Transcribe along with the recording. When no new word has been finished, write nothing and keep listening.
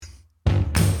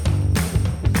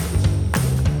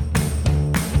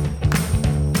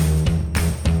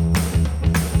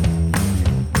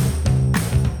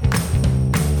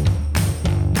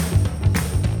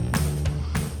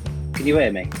Can you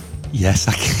hear me? Yes,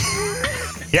 I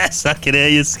can. Yes, I can hear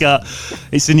you, Scott.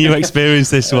 It's a new experience,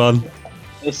 this one.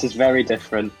 This is very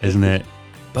different. Isn't it?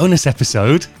 Bonus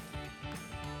episode.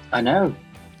 I know.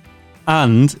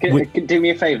 And... do me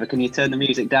a favour, can you turn the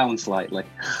music down slightly?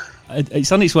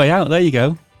 It's on its way out. There you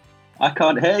go. I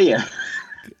can't hear you.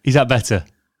 Is that better?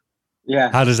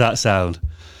 Yeah. How does that sound?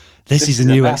 This is a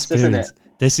new experience.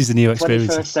 This is a new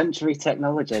experience. 21st century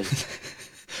technology.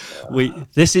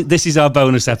 This is our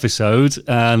bonus episode,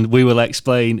 and we will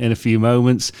explain in a few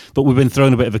moments. But we've been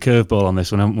thrown a bit of a curveball on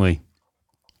this one, haven't we?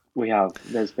 We have.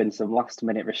 There's been some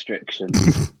last-minute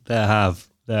restrictions. There have.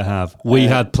 We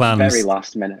had plans. Very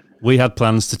last minute. We had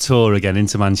plans to tour again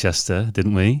into Manchester,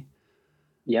 didn't we?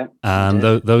 Yeah. And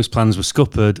those plans were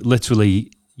scuppered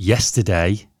literally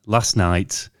yesterday, last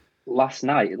night. Last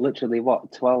night, literally,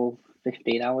 12,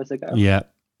 15 hours ago? Yeah.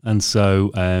 And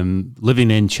so, living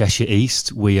in Cheshire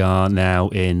East, we are now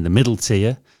in the middle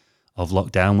tier of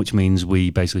lockdown, which means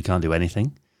we basically can't do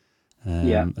anything.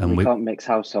 And we can't mix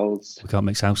households. We can't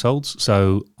mix households.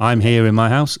 So I'm here in my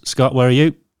house. Scott, where are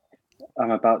you?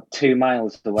 I'm about 2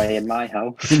 miles away in my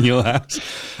house. In your house.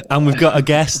 And we've got a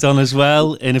guest on as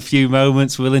well in a few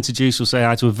moments. We'll say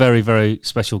hi to a very, very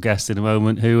special guest in a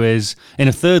moment who is in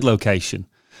a third location.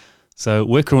 So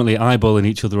we're currently eyeballing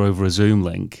each other over a Zoom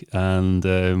link, and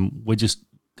we're just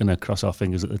going to cross our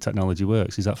fingers that the technology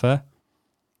works. Is that fair?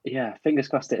 Yeah, fingers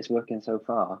crossed it's working so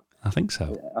far. I think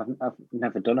so. I've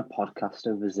never done a podcast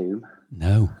over Zoom.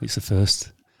 No, it's the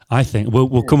first. I think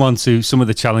we'll come on to some of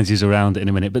the challenges around it in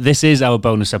a minute, but this is our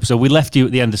bonus episode. We left you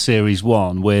at the end of series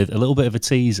 1 with a little bit of a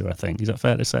teaser, I think. Is that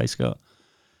fair to say, Scott?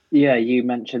 Yeah, you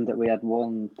mentioned that we had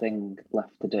one thing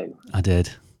left to do. I did.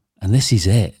 And this is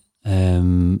it.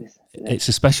 It's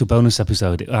a special bonus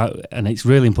episode, and it's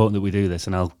really important that we do this,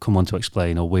 and I'll come on to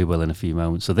explain, or we will in a few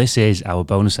moments. So this is our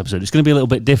bonus episode. It's going to be a little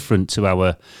bit different to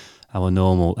our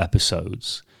normal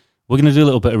episodes. We're going to do a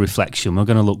little bit of reflection. We're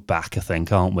going to look back, I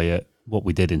think, aren't we, at what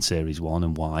we did in series 1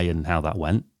 and why and how that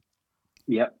went.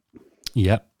 Yep.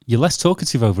 You're less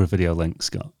talkative over a video link,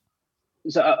 Scott.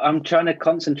 So I'm trying to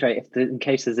concentrate in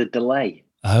case there's a delay.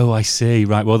 Oh, I see.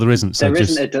 Right. Well, there isn't. So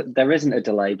there isn't a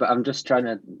delay, but I'm just trying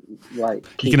to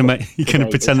You're gonna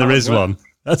pretend there is one.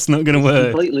 That's not going to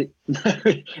work.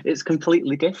 It's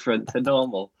completely different to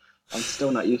normal. I'm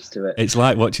still not used to it. It's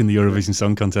like watching the Eurovision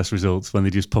Song Contest results when they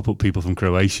just pop up people from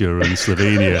Croatia and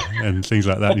Slovenia and things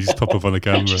like that. You just pop up on the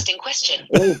camera. Interesting question.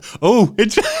 Oh,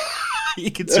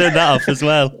 you can turn that off as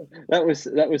well. That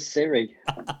was Siri.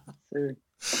 Siri.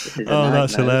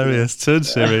 That's hilarious. Turn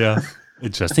Siri off.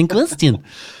 Interesting question.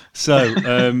 So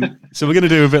we're going to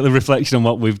do a bit of reflection on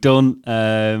what we've done,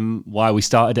 why we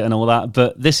started it and all that.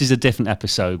 But this is a different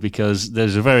episode because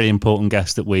there's a very important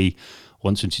guest that we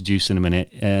want to introduce in a minute.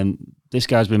 And this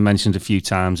guy's been mentioned a few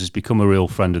times, has become a real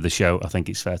friend of the show, I think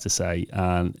it's fair to say,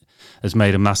 and has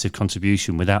made a massive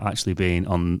contribution without actually being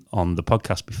on the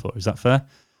podcast before. Is that fair?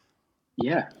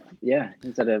 Yeah,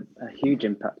 he's had a huge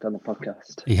impact on the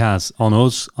podcast. He has, on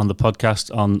us, on the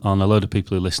podcast, on a load of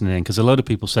people who are listening in, because a load of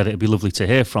people said it'd be lovely to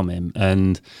hear from him,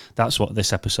 and that's what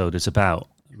this episode is about,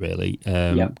 really,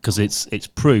 because it's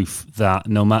proof that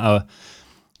no matter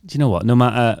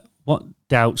what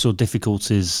doubts or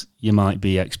difficulties you might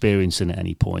be experiencing at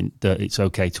any point, that it's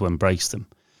okay to embrace them.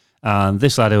 And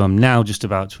this lad who I'm now just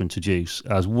about to introduce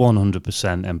has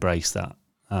 100% embraced that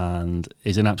and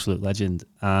is an absolute legend.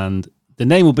 And the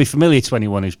name will be familiar to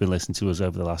anyone who's been listening to us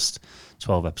over the last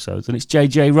 12 episodes, and it's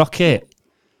JJ Rocket.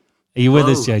 Are you with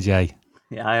us, JJ?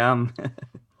 Yeah, I am.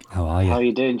 How are you? How are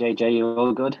you doing, JJ? You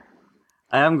all good?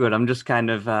 I am good. I'm just kind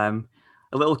of a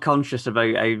little conscious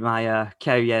about how my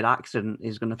Carrier accent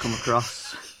is going to come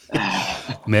across.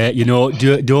 Mate,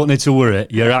 don't need to worry.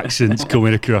 Your accent's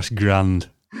coming across grand.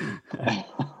 And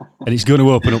it's going to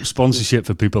open up sponsorship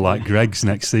for people like Greg's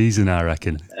next season, I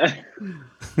reckon.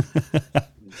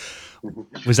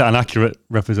 Was that an accurate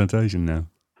representation now?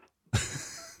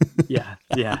 Yeah.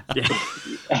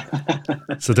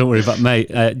 So don't worry about mate.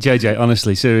 JJ,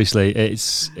 honestly, seriously,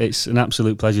 it's an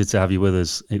absolute pleasure to have you with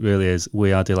us. It really is.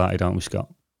 We are delighted, aren't we,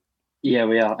 Scott? Yeah,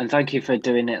 we are. And thank you for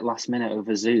doing it last minute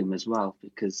over Zoom as well,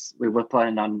 because we were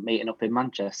planning on meeting up in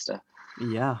Manchester.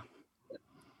 Yeah.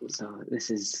 So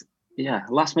this is,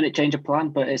 last minute change of plan,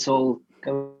 but it's all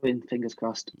going, fingers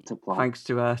crossed, to plan. Thanks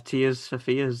to Tears for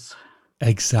Fears.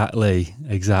 Exactly.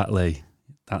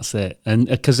 That's it. And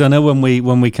because I know when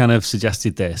we kind of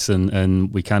suggested this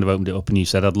and we kind of opened it up and you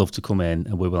said, I'd love to come in,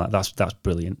 and we were like, that's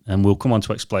brilliant. And we'll come on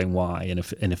to explain why in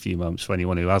a few moments for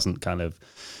anyone who hasn't kind of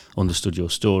understood your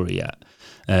story yet.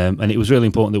 And it was really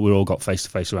important that we all got face to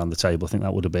face around the table. I think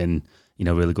that would have been,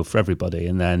 really good for everybody.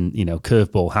 And then,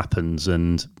 curveball happens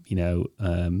and,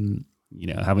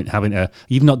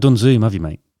 You've not done Zoom, have you,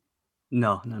 mate?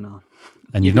 No.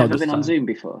 And You've not never been on Zoom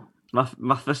before?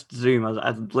 My first Zoom,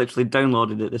 I literally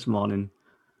downloaded it this morning.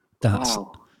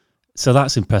 Wow. So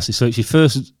that's impressive. So it's your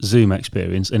first Zoom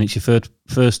experience, and it's your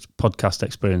first podcast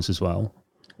experience as well.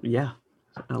 Yeah,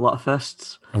 a lot of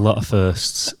firsts. A lot of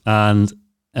firsts. And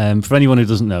for anyone who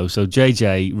doesn't know, so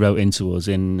JJ wrote into us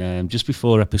in just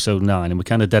before episode 9, and we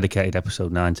kind of dedicated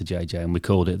episode 9 to JJ, and we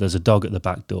called it "There's a Dog at the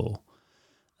Back Door."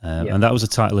 And that was the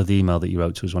title of the email that you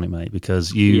wrote to us, wasn't it, mate?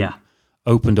 Because you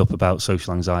opened up about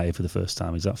social anxiety for the first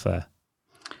time. Is that fair?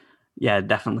 Yeah,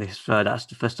 definitely. So that's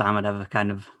the first time I'd ever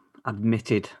kind of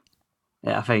admitted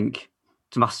it, I think,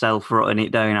 to myself, writing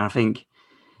it down. And I think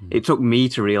it took me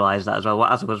to realise that as well.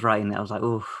 As I was writing it, I was like,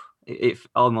 oh, it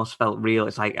almost felt real.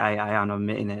 It's like I am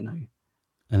admitting it now.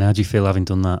 And how do you feel having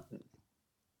done that?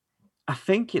 I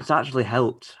think it's actually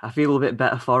helped. I feel a bit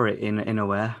better for it in a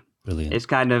way. Brilliant. It's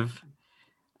kind of,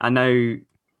 I know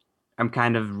I'm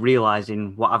kind of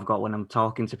realising what I've got when I'm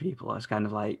talking to people. It's kind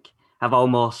of like I've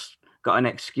almost got an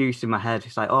excuse in my head.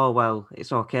 It's like, oh, well,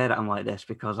 it's okay that I'm like this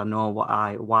because I know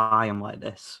why I'm like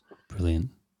this. Brilliant.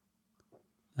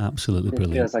 Absolutely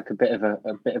brilliant. It feels like a bit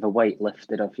of a weight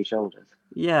lifted off your shoulders.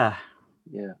 Yeah.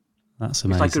 Yeah. That's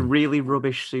amazing. It's like a really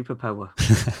rubbish superpower.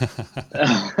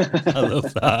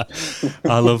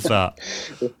 I love that.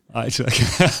 Actually,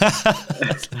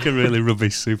 it's like a really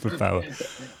rubbish superpower.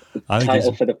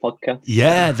 Title for the podcast.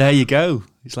 Yeah, there you go.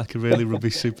 It's like a really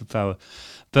rubbish superpower.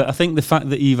 But I think the fact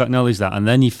that you've acknowledged that, and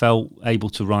then you felt able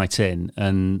to write in,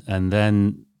 and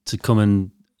then to come and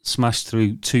smash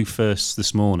through 2 firsts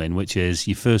this morning, which is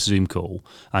your first Zoom call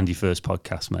and your first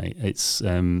podcast, mate. It's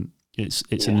an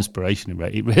inspiration,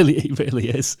 right? It really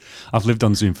is. I've lived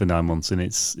on Zoom for 9 months, and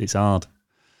it's hard.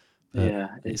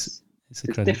 It's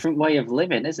a different way of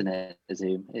living, isn't it?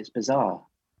 Zoom. It's bizarre.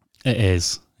 It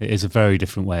is. It is a very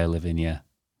different way of living. Yeah,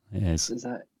 it is.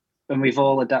 And we've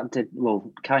all adapted,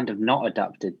 well, kind of not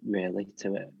adapted really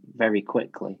to it very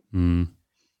quickly.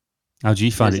 How do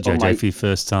you find it, JJ, for your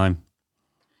first time?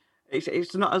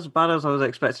 It's not as bad as I was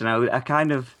expecting. I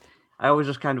always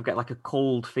just kind of get like a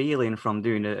cold feeling from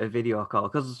doing a video call,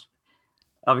 because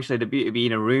obviously the beauty of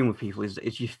being in a room with people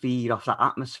is you feed off that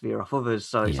atmosphere off others.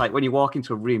 So it's like when you walk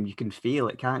into a room, you can feel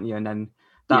it, can't you? And then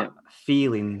that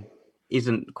feeling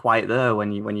isn't quite there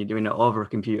when you're doing it over a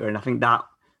computer. And I think that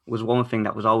was one thing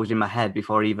that was always in my head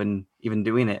before even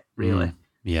doing it, really.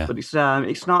 Yeah. But it's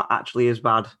not actually as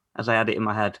bad as I had it in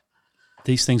my head.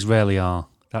 These things rarely are.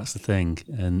 That's the thing.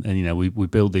 And we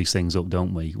build these things up,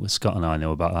 don't we? Well, Scott and I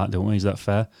know about that, don't we? Is that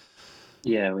fair?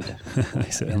 Yeah, we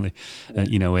definitely. Certainly.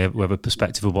 We have a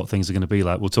perspective of what things are going to be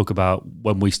like. We'll talk about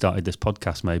when we started this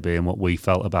podcast maybe and what we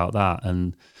felt about that.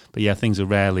 But yeah, things are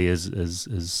rarely as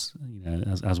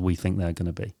we think they're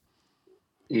going to be.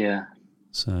 Yeah.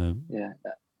 So yeah,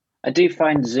 I do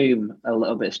find Zoom a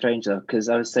little bit strange though, because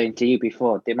I was saying to you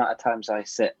before, the amount of times I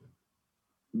sit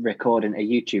recording a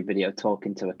YouTube video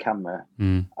talking to a camera,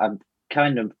 I'm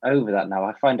kind of over that now.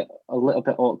 I find it a little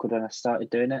bit awkward when I started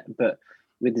doing it, but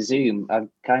with Zoom, I've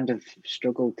kind of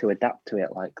struggled to adapt to it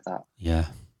like that. Yeah.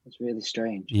 It's really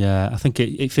strange. Yeah, I think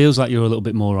it feels like you're a little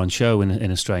bit more on show in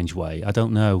a strange way. I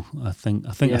don't know. I think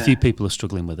a few people are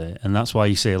struggling with it, and that's why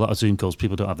you see a lot of Zoom calls.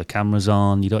 People don't have the cameras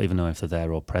on. You don't even know if they're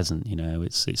there or present.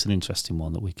 It's an interesting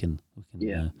one that we can.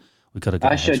 We've got to.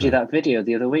 I showed you that video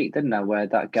the other week, didn't I? Where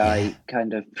that guy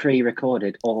kind of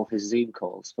pre-recorded all his Zoom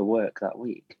calls for work that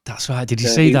week. That's right. Did you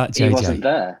see that, JJ? He wasn't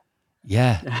there.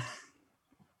 Yeah.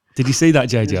 Did you see that,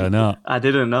 JJ, or not? I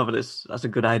didn't know, but that's a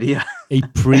good idea.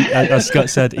 As Scott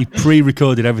said, he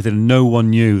pre-recorded everything. No one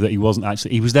knew that he wasn't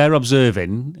actually. He was there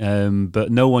observing,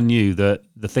 but no one knew that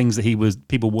the things that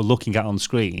people were looking at on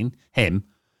screen,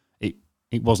 it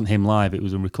wasn't him live. It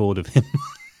was a record of him.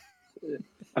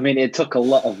 I mean, it took a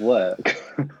lot of work.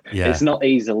 Yeah. It's not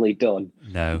easily done.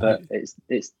 No, but it's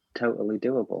totally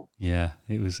doable. Yeah,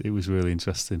 it was really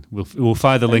interesting. We'll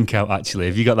fire the link out actually.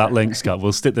 Have you got that link, Scott?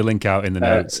 We'll stick the link out in the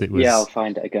notes. Yeah, I'll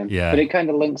find it again. Yeah, but it kind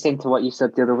of links into what you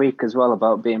said the other week as well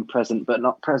about being present but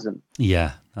not present.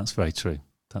 Yeah, that's very true.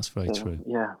 That's very true.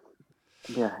 Yeah,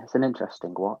 it's an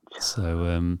interesting watch.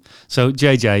 So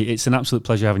JJ, it's an absolute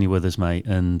pleasure having you with us, mate.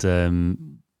 And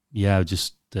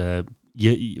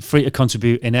you're free to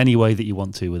contribute in any way that you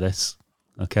want to with this.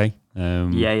 Okay.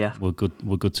 We're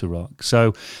good to rock.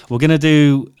 So we're going to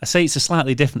do, I say it's a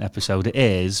slightly different episode. It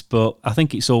is, but I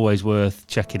think it's always worth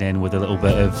checking in with a little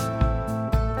bit of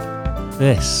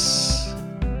this.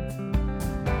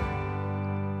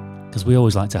 Because we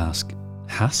always like to ask.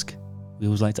 We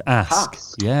always like to ask.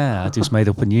 Ask. Yeah, I just made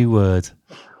up a new word.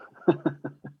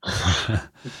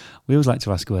 We always like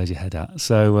to ask where's your head at.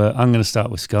 So I'm going to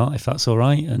start with Scott, if that's all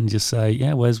right, and just say,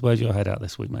 yeah, where's your head at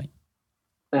this week, mate?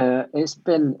 It's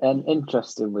been an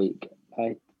interesting week.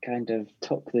 I kind of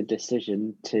took the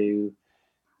decision to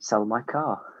sell my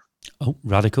car. Oh,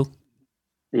 radical.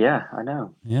 Yeah, I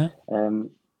know. Yeah.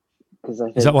 Because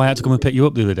Is that why I had to come and pick you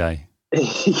up the other day?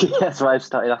 Yeah, that's why I've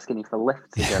started asking you for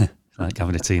lifts again. Like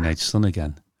having a teenage son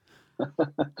again.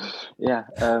 Yeah,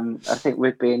 I think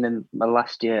we've been in my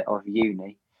last year of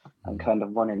uni and kind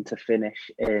of wanting to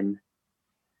finish in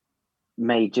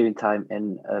May, June time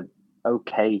in a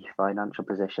okay financial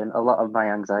position. A lot of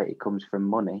my anxiety comes from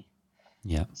money.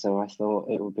 Yeah. So I thought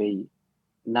it would be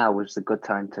now was a good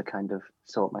time to kind of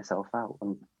sort myself out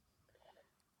and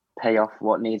pay off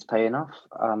what needs paying off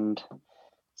and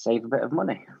save a bit of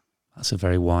money. That's a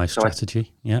very wise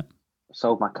strategy. Yeah.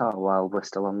 Sold my car while we're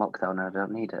still on lockdown and I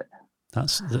don't need it.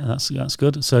 That's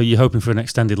good. So you're hoping for an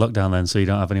extended lockdown then, so you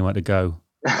don't have anywhere to go?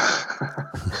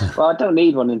 Well, I don't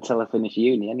need one until I finish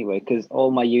uni anyway, because all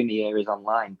my uni year is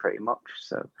online pretty much.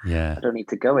 So yeah, I don't need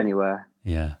to go anywhere.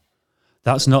 Yeah.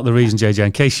 That's not the reason, JJ.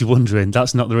 In case you're wondering,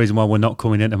 that's not the reason why we're not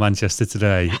coming into Manchester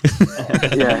today.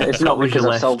 Yeah, it's not because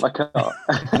I sold my car.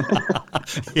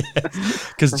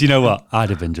 Because do you know what? I'd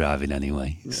have been driving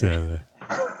anyway. So,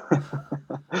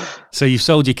 so you've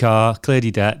sold your car, cleared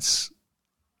your debts.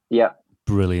 Yeah.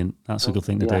 Brilliant. That's a good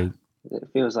thing to do. It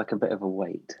feels like a bit of a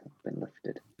weight been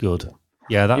lifted. Good.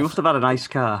 Yeah, you must have had a nice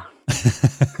car.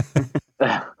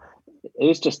 It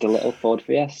was just a little Ford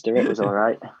Fiesta. It was all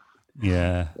right.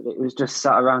 Yeah. It was just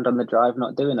sat around on the drive,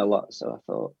 not doing a lot. So I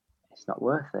thought, it's not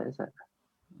worth it, is it?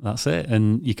 That's it.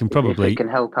 And you can probably... If it can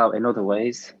help out in other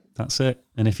ways. That's it.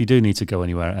 And if you do need to go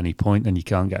anywhere at any point and you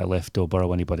can't get a lift or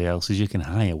borrow anybody else's, you can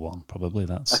hire one, probably.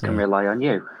 I can rely on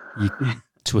you.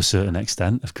 To a certain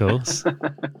extent, of course.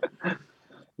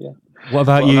 Yeah. What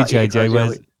about you,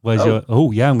 JJ? Where's your...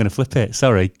 Oh, yeah, I'm going to flip it.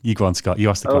 Sorry. You go on, Scott.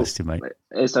 You asked the question, mate.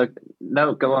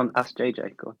 No, go on. Ask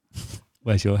JJ. Go on.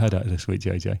 Where's your head at this week,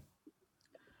 JJ?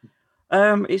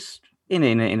 It's in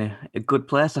a good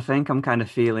place, I think. I'm kind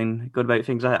of feeling good about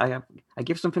things. I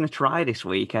give something a try this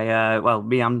week. Me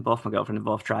and both my girlfriend have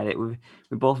both tried it. We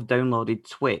both downloaded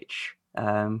Twitch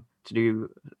to do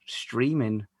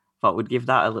streaming. Thought we'd give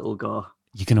that a little go.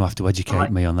 You're going to have to educate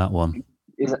me on that one.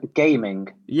 Is it gaming?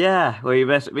 Yeah, well,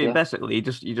 basically you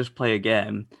just play a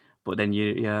game, but then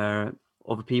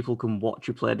other people can watch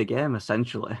you play the game.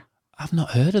 Essentially, I've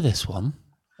not heard of this one.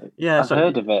 Yeah, I've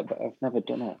heard of it, but I've never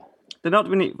done it. They're not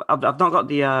really. I've not got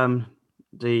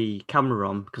the camera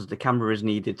on because the camera is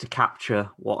needed to capture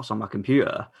what's on my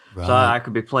computer. Right. So I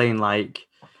could be playing like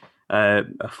a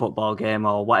football game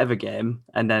or whatever game,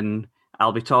 and then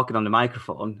I'll be talking on the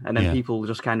microphone, and then people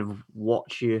just kind of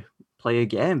watch you play a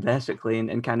game, basically,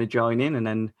 and kind of join in, and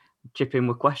then chip in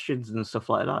with questions and stuff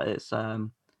like that. It's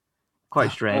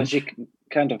quite strange. You can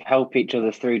kind of help each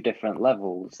other through different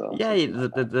levels.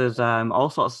 There's all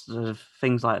sorts of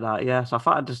things like that. Yeah, so I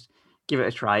thought I'd just give it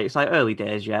a try. It's like early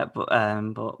days yet, but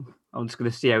I'm just going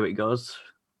to see how it goes.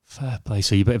 Fair play.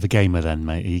 So you're a bit of a gamer then,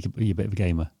 mate? Are you a bit of a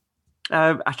gamer?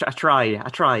 I try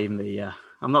in the.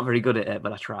 I'm not very good at it,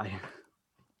 but I try.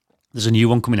 There's a new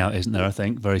one coming out, isn't there? I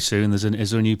think very soon. Is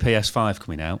there a new PS5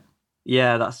 coming out?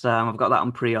 Yeah, that's. I've got that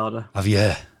on pre-order. Have you?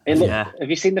 Have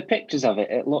you seen the pictures of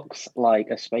it? It looks like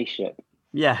a spaceship.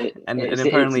 Yeah, and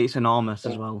apparently it's enormous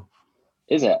as well.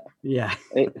 Is it? Yeah.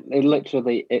 It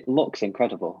literally looks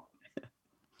incredible.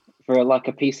 For like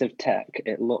a piece of tech,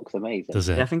 it looks amazing. Does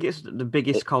it? Yeah, I think it's the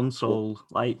biggest console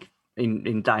like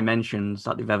in dimensions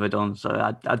that they've ever done. So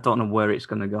I don't know where it's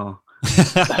going to go. You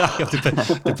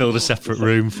have to build a separate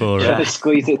room for it. To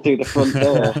squeeze it through the front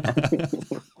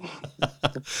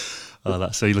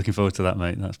door. So you're looking forward to that,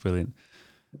 mate? That's brilliant.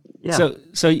 Yeah.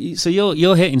 So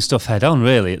you're hitting stuff head on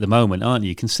really at the moment, aren't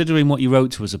you? Considering what you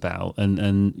wrote to us about,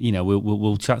 and you know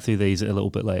we'll chat through these a little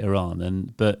bit later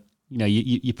on, but you know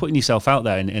you're putting yourself out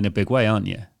there in a big way, aren't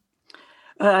you?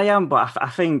 I am, but I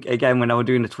think again when I was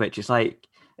doing the Twitch, it's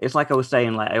like I was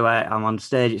saying, like I'm on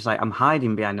stage, it's like I'm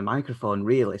hiding behind the microphone,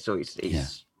 really. So it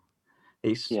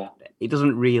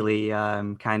doesn't really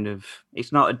kind of,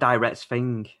 it's not a direct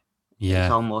thing. Yeah,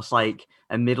 it's almost like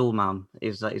a middleman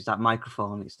is that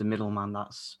microphone. It's the middleman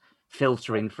that's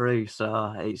filtering through.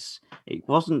 So it's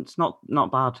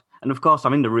not bad. And of course,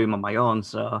 I'm in the room on my own,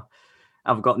 so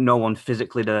I've got no one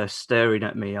physically there staring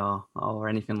at me or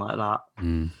anything like that.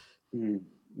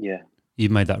 Yeah.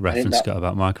 You've made that reference, Scott,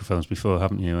 about microphones before,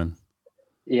 haven't you? And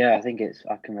yeah, I think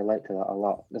I can relate to that a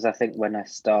lot because I think when I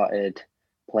started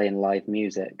playing live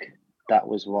music, that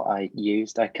was what I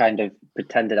used. I kind of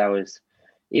pretended I was,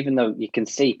 even though you can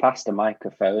see past a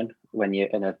microphone when you're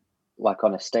on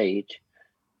a stage,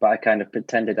 but I kind of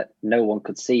pretended that no one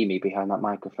could see me behind that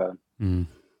microphone. It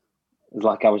was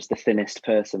like I was the thinnest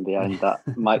person behind that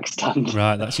mic stand.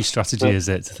 Right, that's your strategy, is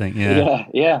it? To think,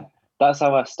 yeah. That's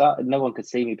how I started. No one could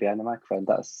see me behind the microphone.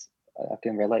 I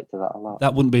can relate to that a lot.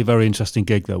 That wouldn't be a very interesting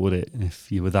gig, though, would it?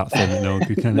 If you were that thin, that no one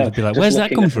could kind of be like, "Where's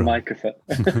that coming from?" Microphone.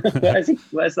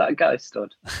 Where's that guy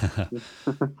stood?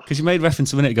 Because you made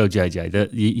reference a minute ago, JJ,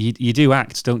 that you do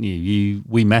act, don't you?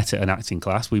 We met at an acting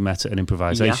class. We met at an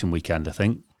improvisation weekend, I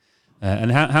think.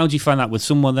 And how do you find that with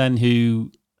someone then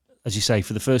who, as you say,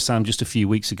 for the first time just a few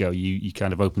weeks ago, you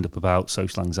kind of opened up about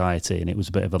social anxiety, and it was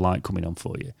a bit of a light coming on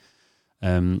for you.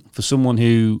 For someone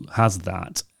who has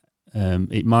that,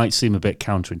 it might seem a bit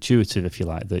counterintuitive, if you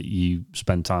like, that you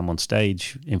spend time on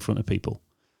stage in front of people.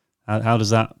 How does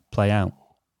that play out?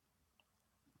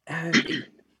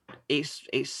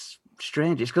 It's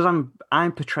strange. It's because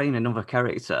I'm portraying another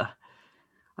character,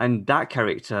 and that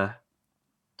character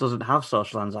doesn't have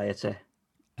social anxiety.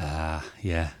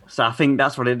 Yeah. So I think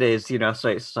that's what it is,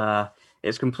 So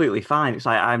it's completely fine. It's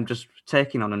like I'm just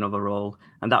taking on another role,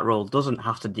 and that role doesn't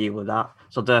have to deal with that.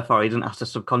 So therefore, he doesn't have to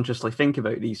subconsciously think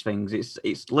about these things.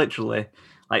 It's literally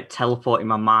like teleporting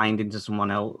my mind into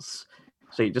someone else.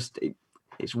 So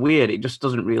it's weird. It just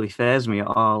doesn't really faze me at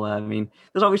all. I mean,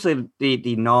 there's obviously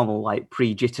the normal like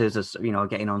pre-jitters, as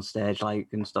getting on stage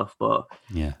and stuff. But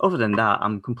other than that,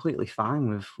 I'm completely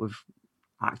fine with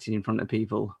acting in front of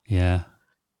people. Yeah.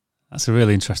 That's a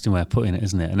really interesting way of putting it,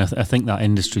 isn't it? And I think that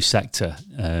industry sector,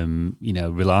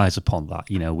 relies upon that.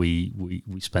 We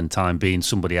spend time being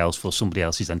somebody else for somebody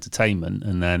else's entertainment,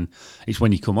 and then it's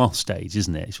when you come off stage,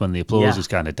 isn't it? It's when the applause has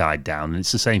kind of died down, and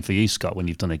it's the same for you, Scott. When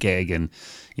you've done a gig and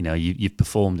you've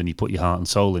performed and you put your heart and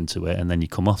soul into it, and then you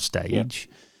come off stage,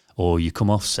 or you come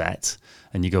off set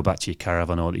and you go back to your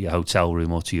caravan or to your hotel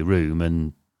room or to your room,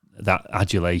 and that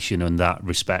adulation and that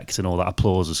respect and all that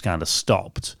applause has kind of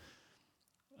stopped.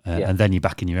 And then you're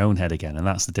back in your own head again, and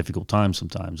that's the difficult time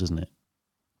sometimes, isn't it?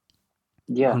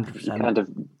 Yeah, 100%. Kind of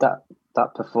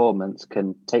that performance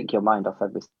can take your mind off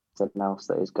everything else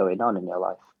that is going on in your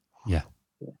life. Yeah.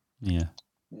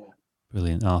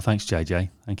 Brilliant. Oh, thanks,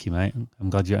 JJ. Thank you, mate. I'm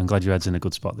glad your head's in a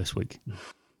good spot this week.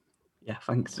 Yeah,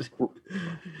 thanks.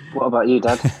 What about you,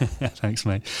 Dad? Thanks,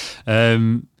 mate.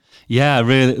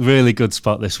 Really, really good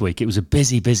spot this week. It was a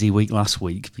busy week last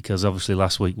week, because obviously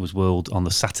last week was on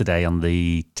the Saturday on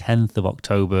the 10th of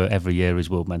October. Every year is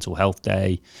World Mental Health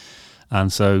Day.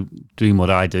 And so doing what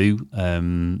I do,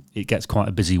 it gets quite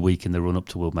a busy week in the run up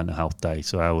to World Mental Health Day.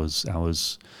 So I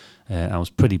was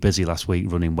pretty busy last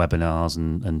week running webinars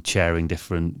and chairing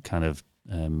different kind of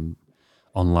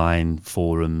online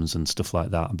forums and stuff like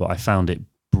that. But I found it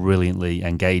brilliantly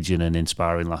engaging and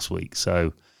inspiring last week.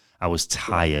 So I was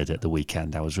tired at the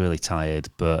weekend. I was really tired,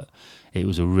 but it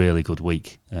was a really good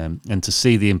week. And to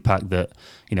see the impact that,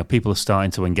 people are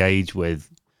starting to engage with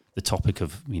the topic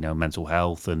of, mental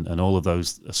health and all of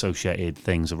those associated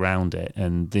things around it,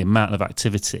 and the amount of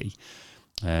activity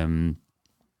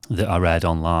that I read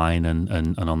online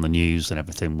and on the news and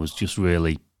everything was just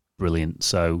really brilliant.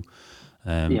 So,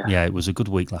 it was a good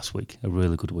week last week, a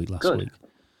really good week last week.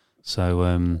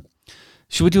 So,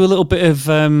 should we do a little bit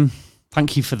of...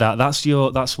 Thank you for that.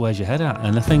 That's where's your head at,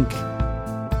 and I think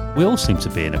we all seem to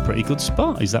be in a pretty good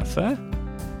spot. Is that fair?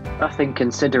 I think,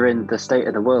 considering the state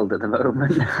of the world at the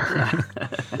moment.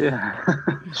 Yeah.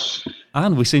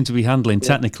 And we seem to be handling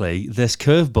technically this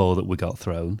curveball that we got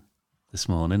thrown this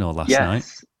morning or last night.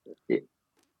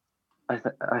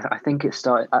 I think it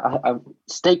started.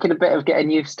 It's taken a bit of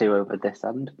getting used to over this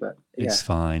end, but it's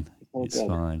fine. It's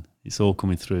fine. It's all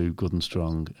coming through good and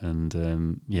strong. And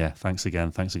thanks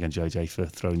again, JJ, for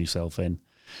throwing yourself in.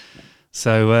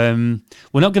 So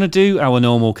we're not going to do our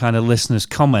normal kind of listeners'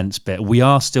 comments bit. We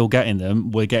are still getting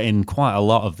them. We're getting quite a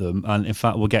lot of them. And in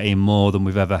fact, we're getting more than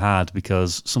we've ever had,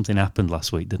 because something happened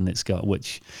last week, didn't it, Scott?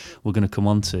 Which we're going to come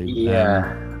on to.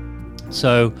 Yeah.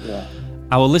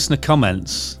 Our listener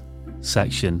comments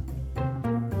section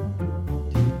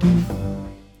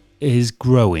is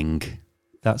growing.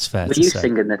 That's fair to say. Were you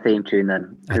singing the theme tune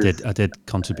then? I did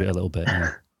contribute a little bit.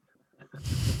 Yeah.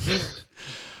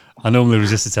 I normally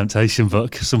resist the temptation,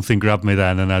 but something grabbed me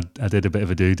then, and I did a bit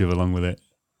of a doo-doo along with it.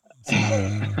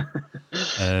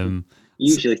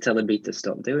 Usually telling me to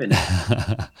stop doing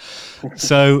it.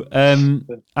 So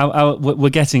we're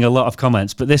getting a lot of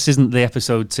comments, but this isn't the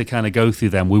episode to kind of go through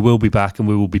them. We will be back, and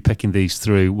we will be picking these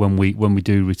through when we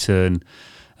do return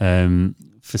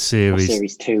for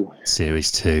series 2.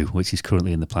 Series 2, which is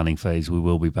currently in the planning phase. We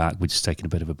will be back. We're just taking a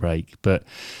bit of a break, but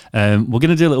we're going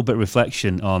to do a little bit of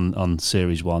reflection on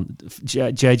series 1.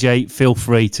 JJ, feel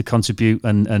free to contribute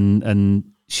and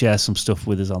share some stuff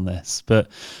with us on this. But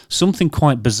something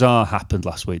quite bizarre happened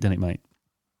last week, didn't it, mate?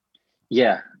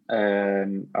 Yeah, I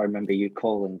remember you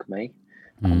calling me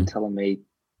and telling me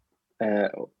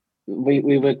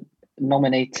we were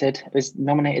nominated. Is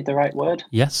nominated the right word?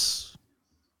 Yes.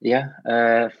 Yeah,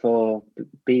 for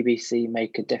BBC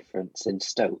Make a Difference in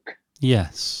Stoke.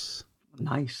 Yes.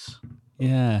 Nice.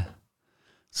 Yeah.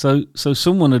 So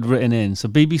someone had written in. So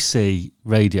BBC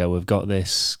Radio have got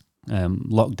this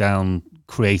lockdown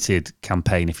created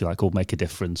campaign, if you like, called Make a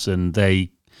Difference, and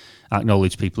they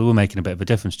acknowledge people who are making a bit of a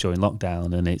difference during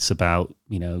lockdown, and it's about,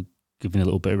 you know, giving a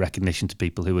little bit of recognition to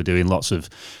people who are doing lots of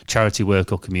charity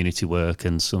work or community work,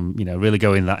 and some, you know, really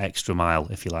going that extra mile,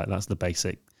 if you like. That's the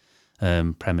basic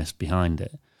premise behind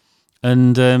it.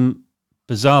 And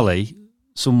bizarrely,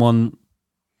 someone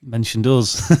mentioned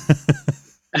us.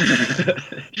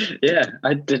 Yeah,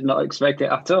 I did not expect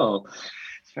it at all.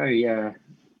 It's very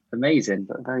amazing,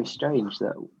 but very strange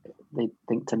that they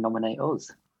think to nominate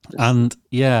us. And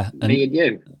yeah, me and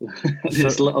you,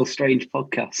 this little strange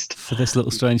podcast. For this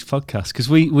little strange podcast, because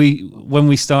we when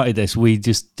we started this, we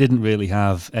just didn't really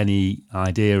have any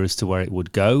idea as to where it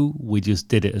would go. We just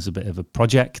did it as a bit of a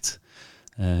project.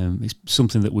 It's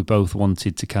something that we both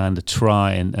wanted to kind of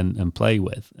try and play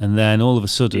with. And then all of a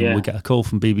sudden we get a call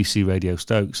from BBC Radio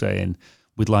Stoke saying,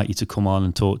 we'd like you to come on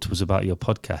and talk to us about your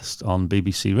podcast on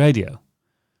BBC Radio.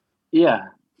 Yeah,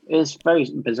 it's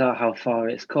very bizarre how far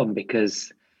it's come,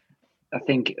 because I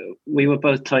think we were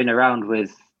both toying around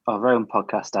with our own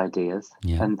podcast ideas.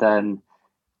 Yeah. And then,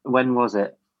 when was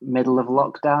it? Middle of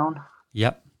lockdown?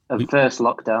 Yep. First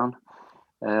lockdown.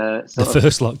 The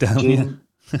first lockdown, June,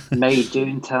 May,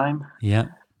 June time. Yeah.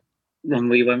 Then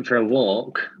we went for a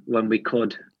walk when we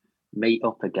could meet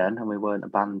up again, and we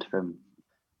weren't banned from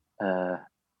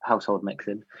household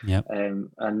mixing. Yeah.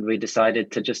 And we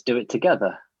decided to just do it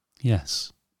together.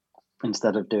 Yes.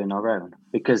 Instead of doing our own,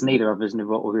 because neither of us knew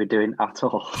what we were doing at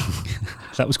all.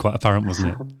 That was quite apparent,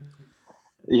 wasn't it?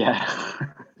 Yeah.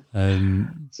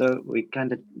 So we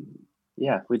kind of,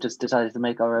 we just decided to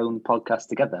make our own podcast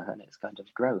together, and it's kind of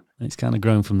grown. It's kind of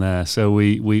grown from there. So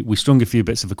we strung a few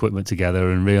bits of equipment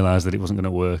together and realised that it wasn't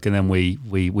going to work, and then we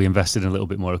invested in a little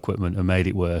bit more equipment and made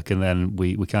it work, and then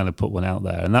we kind of put one out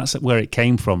there, and that's where it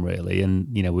came from, really. And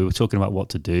you know, we were talking about what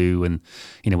to do, and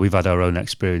you know, we've had our own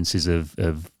experiences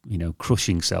of you know,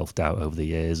 crushing self-doubt over the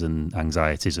years and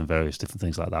anxieties and various different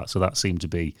things like that. So that seemed to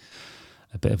be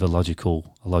a bit of a logical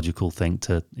thing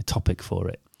to a topic for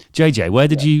it.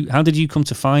 JJ, how did you come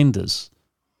to find us?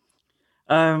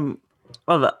 Well,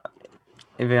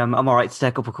 I'm all right to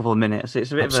take up a couple of minutes.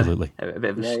 It's a bit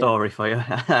of a story for you.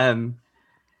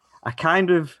 I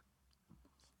kind of,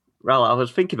 well, I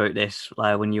was thinking about this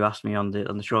when you asked me on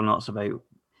the show notes about,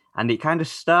 and it kind of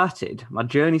started, my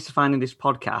journey to finding this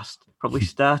podcast probably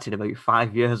started about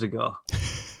 5 years ago.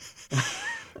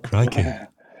 Crikey.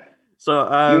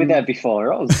 So you were there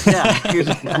before us. Yeah.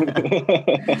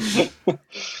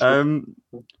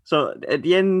 So at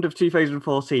the end of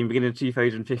 2014, beginning of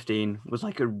 2015 was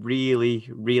like a really,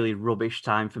 really rubbish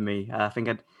time for me. I think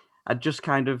I'd just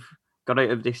kind of got out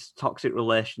of this toxic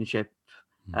relationship.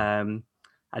 I'd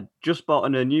just bought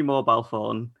a new mobile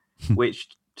phone, which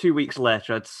 2 weeks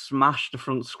later I'd smashed the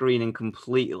front screen in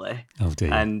completely. Oh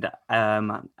dear. And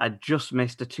I just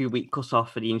missed a 2-week cut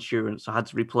off for the insurance, so I had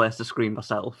to replace the screen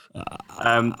myself.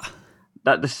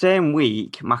 That the same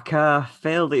week my car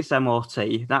failed its MOT.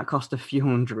 That cost a few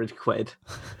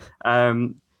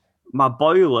 £100. My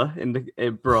boiler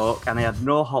it broke, and I had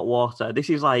no hot water. This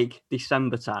is like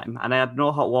December time, and I had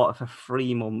no hot water for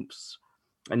 3 months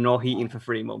and no heating for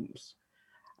 3 months.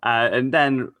 And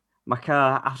then my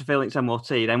car, after failing its MOT,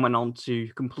 then went on to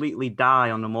completely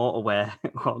die on the motorway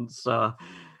once. So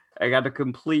I had a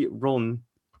complete run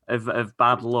of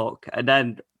bad luck. And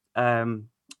then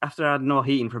after I had no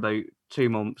heating for about 2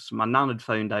 months, my nan had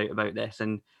found out about this,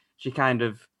 and she kind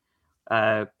of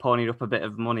ponied up a bit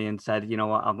of money and said, you know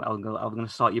what, I'm going to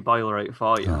sort your boiler out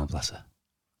for you. Oh, bless her.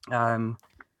 And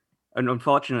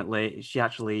unfortunately, she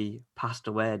actually passed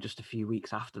away just a few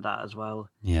weeks after that as well.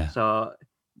 Yeah. So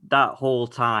that whole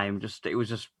time, it was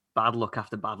just bad luck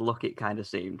after bad luck, it kind of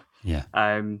seemed. Yeah.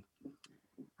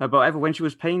 But when she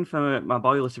was paying for my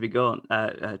boiler to be done,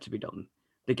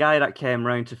 the guy that came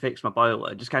round to fix my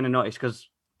boiler just kind of noticed, because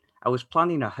I was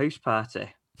planning a house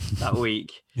party that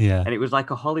week. Yeah. And it was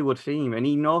like a Hollywood theme, and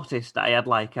he noticed that I had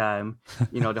like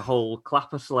the whole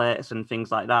clapper slates and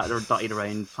things like that were dotted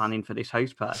around planning for this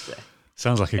house party.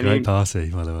 Sounds like a great party,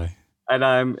 by the way. And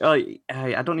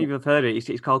I don't even have heard of it.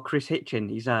 It's called Chris Hitchin.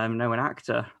 He's now an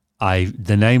actor.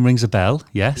 The name rings a bell.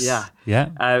 Yes.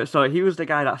 Yeah. So he was the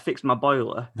guy that fixed my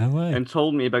boiler. No way. And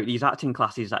told me about these acting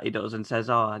classes that he does, and says,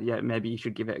 "Oh, yeah, maybe you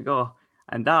should give it a go."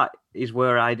 And that is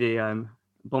where I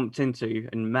bumped into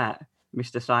and met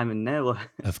Mr. Simon Naylor.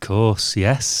 Of course,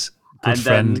 yes.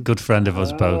 Good friend of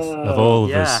us both, of all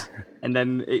of us. And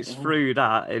then it's through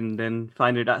that, and then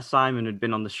finding that Simon had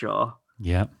been on the show.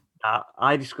 Yeah. That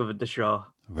I discovered the show.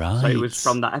 Right. So it was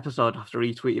from that episode after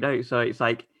he tweeted out. So it's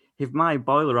like, if my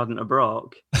boiler hadn't have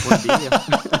broke, I wouldn't be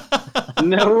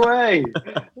here. No way.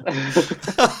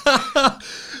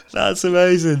 That's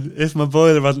amazing. If my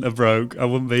boiler hadn't have broke, I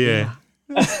wouldn't be here.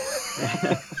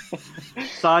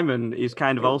 Simon is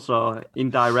kind of also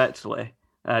indirectly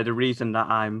the reason that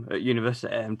I'm at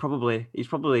university, and he's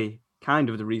probably kind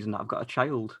of the reason that I've got a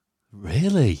child.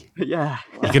 Really? Yeah.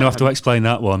 You're going to have to explain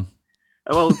that one.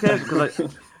 Well, because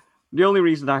the only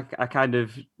reason I kind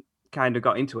of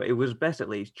got into it was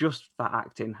basically just for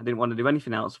acting. I didn't want to do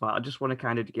anything else, but I just want to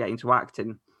kind of get into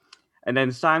acting. And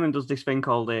then Simon does this thing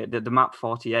called the MAP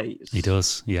 48. He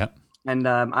does, yeah. And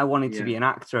I wanted to be an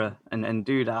actor and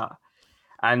do that.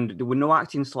 And there were no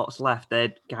acting slots left.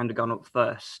 They'd kind of gone up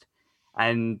first.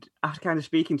 And after kind of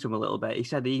speaking to him a little bit, he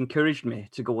said he encouraged me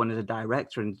to go on as a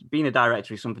director. And being a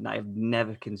director is something that I've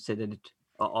never considered at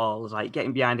all. It was like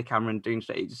getting behind a camera and doing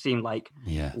stuff. It just seemed like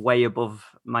way above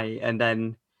my... And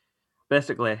then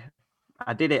basically,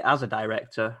 I did it as a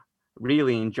director,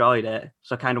 really enjoyed it.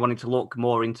 So I kind of wanted to look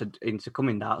more into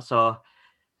coming that. So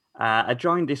I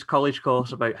joined this college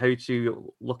course about how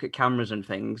to look at cameras and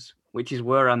things, which is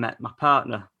where I met my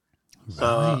partner.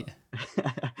 Right. So,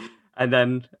 and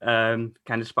then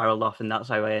kind of spiraled off, and that's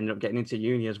how I ended up getting into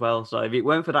uni as well. So if it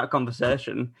weren't for that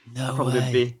conversation, I'd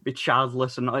probably be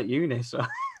childless and not at uni. So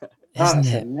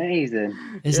that's amazing.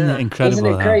 Isn't it incredible?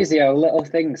 Isn't it crazy how little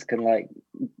things can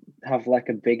have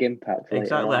a big impact?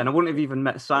 Exactly. And I wouldn't have even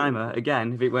met Simon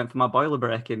again if it weren't for my boiler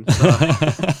breaking. So.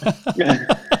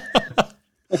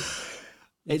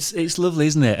 It's lovely,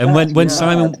 isn't it? And when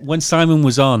Simon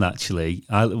was on, actually,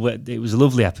 it was a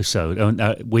lovely episode.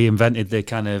 And we invented the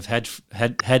kind of head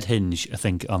hinge, I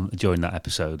think, during that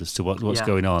episode as to what's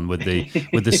going on with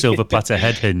the silver platter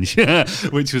head hinge,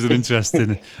 which was an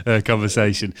interesting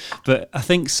conversation. But I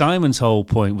think Simon's whole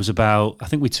point was about, I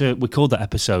think we called that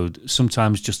episode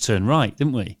 "Sometimes Just Turn Right,"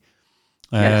 didn't we?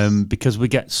 Because we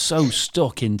get so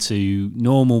stuck into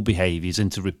normal behaviours,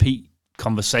 into repeat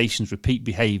conversations, repeat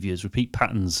behaviours, repeat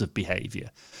patterns of behaviour,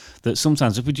 that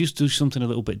sometimes if we just do something a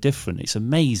little bit different, it's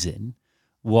amazing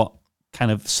what kind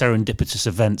of serendipitous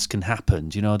events can happen.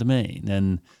 Do you know what I mean?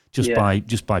 And just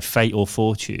by fate or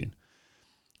fortune.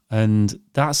 And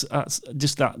that's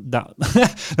just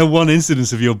that one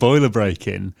incidence of your boiler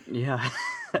breaking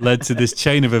led to this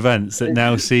chain of events that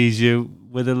now sees you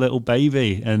with a little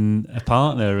baby and a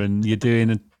partner, and you're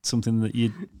doing something that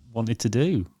you wanted to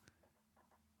do.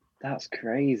 That's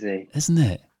crazy, isn't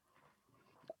it?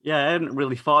 Yeah, I hadn't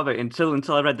really thought about it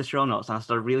until I read the show notes, and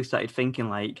I really started thinking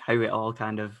how it all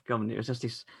kind of gone. It was just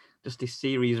this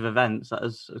series of events that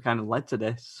has kind of led to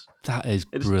this. That is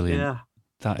brilliant. Yeah,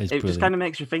 that is. It just kind of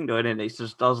makes you think, though, doesn't it? It's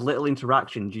just those little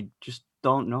interactions. You just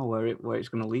don't know where it's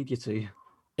going to lead you to.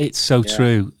 It's so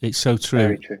true. It's so true.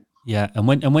 Very true. Yeah, and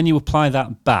when you apply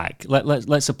that back,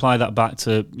 let's apply that back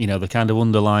to the kind of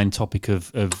underlying topic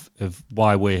of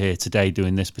why we're here today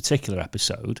doing this particular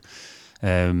episode,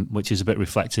 which is a bit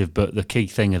reflective. But the key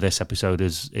thing of this episode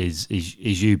is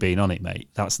you being on it, mate.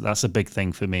 That's a big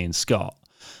thing for me and Scott,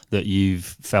 that you've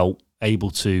felt able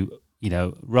to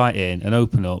write in and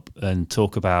open up and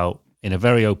talk about in a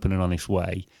very open and honest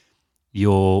way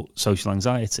your social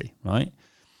anxiety, right?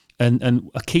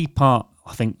 And a key part,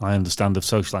 I think I understand, of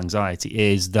social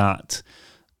anxiety is that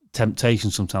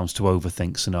temptation sometimes to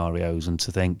overthink scenarios and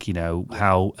to think,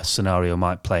 how a scenario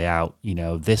might play out.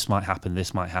 This might happen,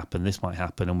 this might happen, this might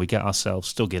happen, and we get ourselves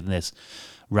stuck in this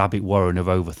rabbit warren of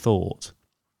overthought.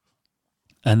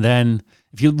 And then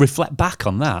if you reflect back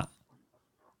on that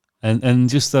and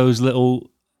just those little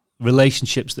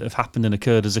relationships that have happened and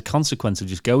occurred as a consequence of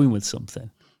just going with something,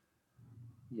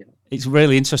 it's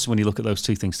really interesting when you look at those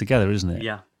two things together, isn't it?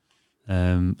 Yeah.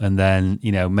 And then,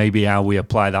 maybe how we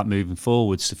apply that moving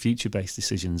forwards to future-based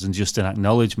decisions, and just an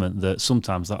acknowledgement that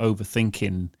sometimes that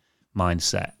overthinking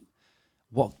mindset,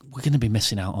 we're going to be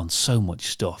missing out on so much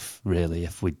stuff, really,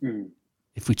 if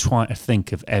we try to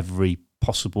think of every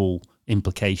possible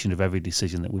implication of every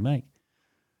decision that we make.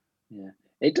 Yeah.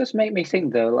 It does make me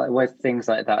think, though, with things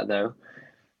like that, though,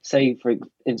 say, for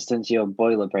instance, your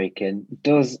boiler breaking,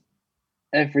 does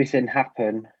everything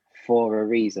happen for a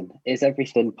reason? Is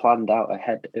everything planned out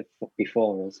ahead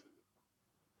before us,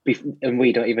 and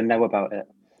we don't even know about it?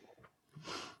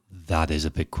 That is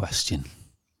a big question.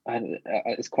 And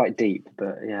it's quite deep,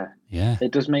 but yeah,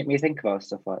 it does make me think about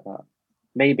stuff like that.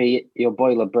 Maybe your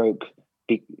boiler broke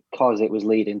because it was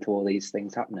leading to all these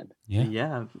things happening.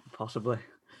 Yeah, possibly.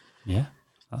 Yeah,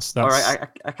 that's. Or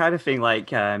I kind of think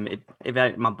like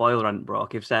if my boiler hadn't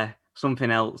broke, if say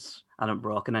something else hadn't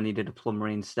broken, I needed a plumber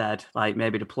instead. Like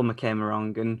maybe the plumber came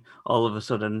along, and all of a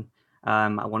sudden,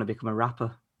 I want to become a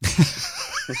rapper.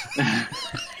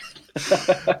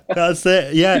 That's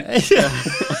it. Yeah.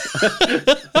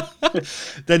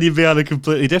 Then you'd be on a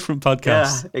completely different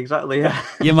podcast. Yeah, exactly. Yeah.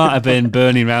 You might have been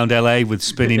burning around LA with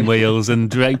spinning wheels and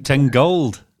draped in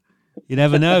gold. You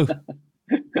never know.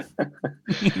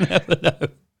 You never know.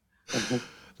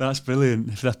 That's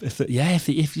brilliant.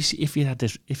 If you had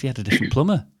a different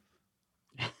plumber.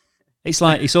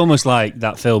 It's almost like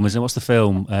that film, isn't it? What's the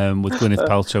film with Gwyneth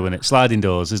Paltrow in it? Sliding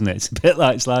Doors, isn't it? It's a bit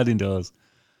like Sliding Doors.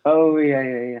 Oh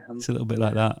yeah. It's a little bit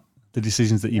like that. The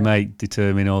decisions that you make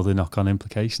determine all the knock-on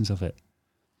implications of it.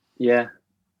 Yeah.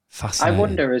 Fascinating. I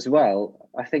wonder as well,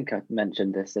 I think I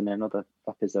mentioned this in another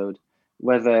episode,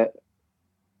 whether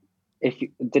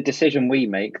the decision we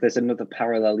make, there's another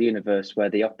parallel universe where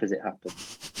the opposite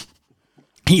happens.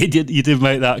 You did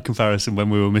make that comparison when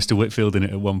we were Mr. Whitfield in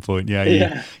it at one point.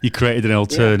 Yeah. You created an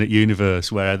alternate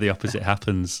universe where the opposite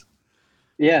happens.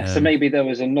 Yeah, so maybe there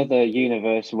was another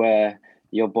universe where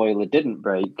your boiler didn't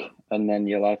break, and then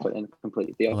your life went in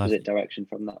completely the opposite direction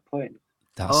from that point.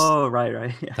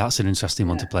 Right. Yeah. That's an interesting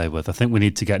one to play with. I think we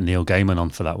need to get Neil Gaiman on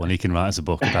for that one. He can write us a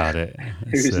book about it.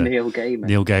 Who's Neil Gaiman?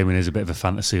 Neil Gaiman is a bit of a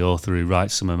fantasy author who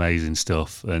writes some amazing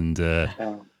stuff, and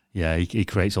he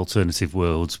creates alternative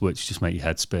worlds which just make your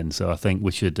head spin. So I think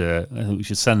we should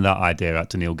send that idea out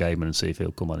to Neil Gaiman and see if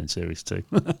he'll come on in series 2.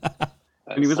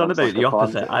 When he was on about the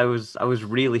opposite, I was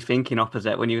really thinking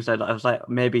opposite when you said, I was like,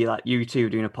 maybe like you two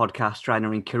doing a podcast trying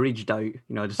to encourage doubt,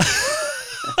 just.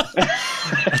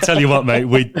 I tell you what, mate,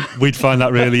 we'd find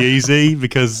that really easy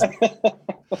because,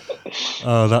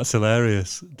 that's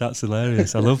hilarious. That's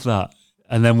hilarious. I love that.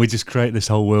 And then we just create this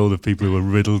whole world of people who are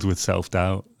riddled with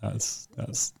self-doubt. That's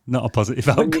not a positive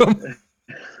outcome.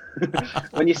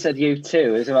 When you said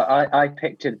U2, I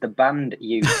pictured the band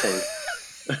U2.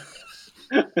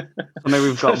 And then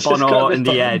we've got Bono and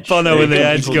The Edge. Bono and The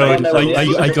Edge going,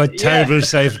 I got terrible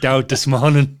self-doubt this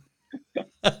morning.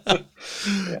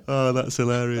 Oh, that's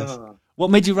hilarious. Oh. What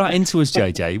made you write into us,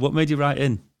 JJ? What made you write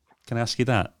in? Can I ask you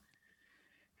that?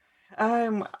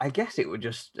 I guess it was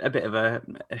just a bit of a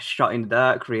shot in the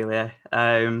dark, really.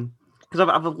 Because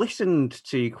I've listened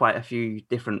to quite a few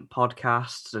different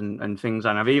podcasts and things,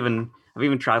 and I've even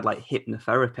tried like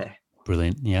hypnotherapy.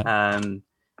 Brilliant, yeah.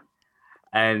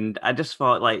 And I just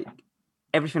thought, like,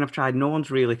 everything I've tried, no one's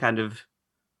really kind of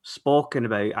spoken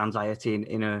about anxiety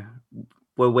in a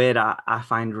way that I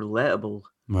find relatable.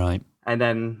 Right. And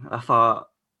then I thought,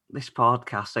 this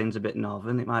podcast sounds a bit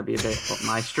northern. It might be a bit up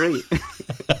my street.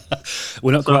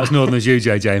 We're not quite as northern as you,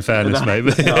 JJ, in fairness, mate.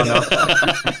 No.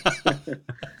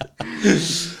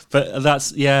 But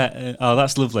that's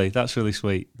that's lovely. That's really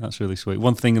sweet.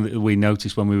 One thing that we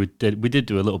noticed when we did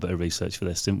do a little bit of research for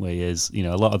this, didn't we? Is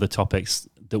a lot of the topics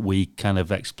that we kind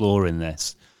of explore in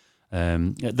this,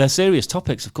 they're serious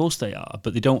topics, of course they are,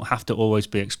 but they don't have to always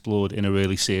be explored in a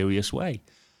really serious way.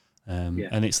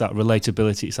 And it's that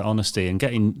relatability, it's that honesty, and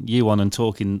getting you on and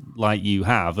talking like you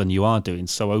have and you are doing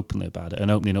so openly about it,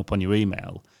 and opening up on your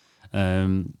email.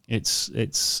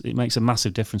 It makes a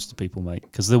massive difference to people, mate,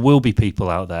 because there will be people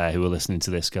out there who are listening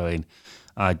to this going,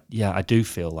 I do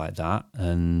feel like that,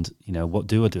 and what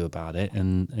do I do about it?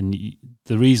 And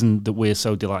the reason that we're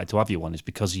so delighted to have you on is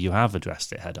because you have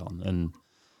addressed it head on,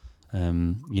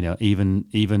 and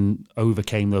even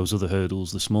overcame those other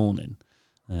hurdles this morning.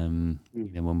 When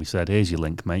we said, here's your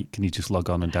link, mate, can you just log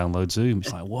on and download Zoom?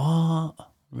 It's like, what?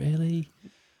 Really?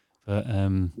 But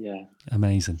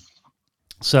amazing.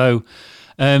 So,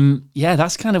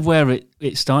 that's kind of where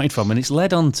it started from, and it's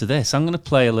led on to this. I'm going to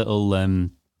play a little.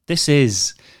 This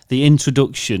is the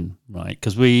introduction, right?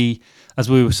 Because as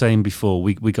we were saying before,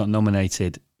 we got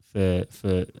nominated for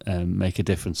Make a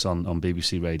Difference on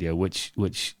BBC Radio, which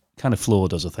kind of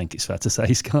floored us. I think it's fair to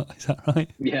say, Scott. Is that right?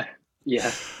 Yeah.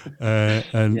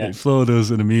 It floored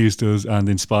us and amused us and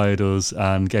inspired us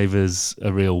and gave us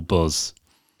a real buzz.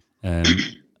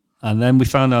 And then we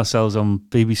found ourselves on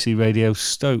BBC Radio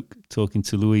Stoke talking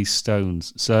to Louise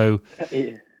Stones. So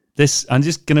this, I'm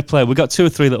just going to play, we've got 2 or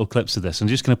 3 little clips of this. I'm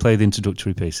just going to play the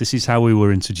introductory piece. This is how we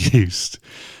were introduced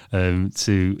to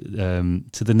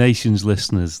the nation's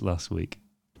listeners last week.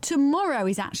 Tomorrow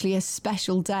is actually a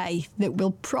special day that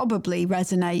will probably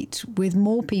resonate with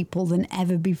more people than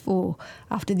ever before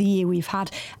after the year we've had.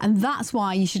 And that's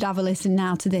why you should have a listen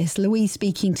now to this. Louise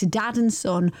speaking to dad and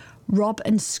son, Rob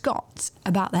and Scott,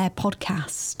 about their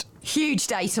podcast. Huge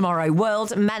day tomorrow,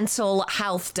 World Mental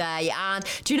Health Day. And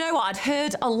do you know what? I'd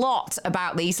heard a lot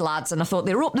about these lads and I thought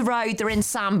they're up the road, they're in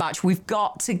Sandbach. We've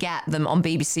got to get them on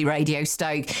BBC Radio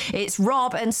Stoke. It's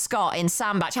Rob and Scott in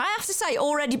Sandbach. I have to say,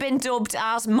 already been dubbed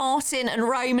as Martin and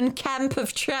Roman Kemp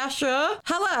of Cheshire.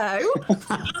 Hello.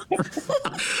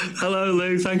 Hello,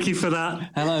 Lou. Thank you for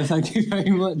that. Hello, thank you very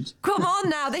much. Come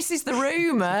on now, this is the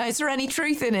rumour. Is there any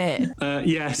truth in it?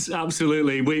 Yes,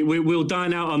 absolutely. We'll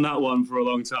dine out on that one for a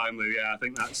long time. Yeah, I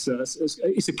think that's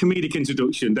it's a comedic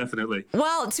introduction, definitely.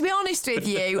 Well, to be honest with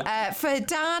you, for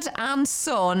Dad and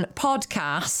Son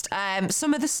podcast,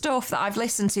 some of the stuff that I've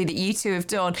listened to that you two have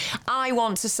done, I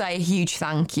want to say a huge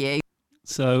thank you.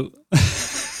 So,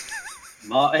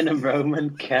 Martin and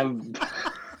Roman Kemp.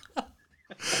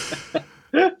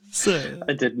 So,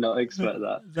 I did not expect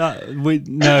that.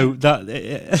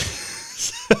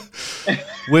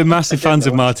 We're massive fans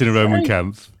of Martin and Roman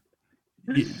Kemp.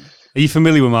 Are you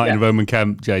familiar with Martin and Roman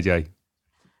Kemp, JJ?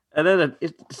 And then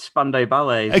it's Spandau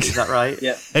Ballet, is that right?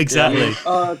 Yeah. Exactly.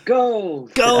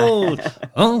 Gold! Gold!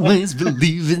 Always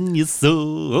believe in your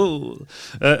soul.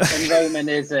 And Roman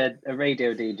is a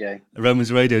radio DJ.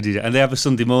 Roman's a radio DJ. And they have a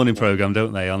Sunday morning programme,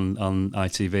 don't they, on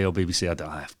ITV or BBC?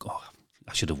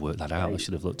 I should have worked that out. I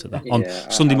should have looked at that. On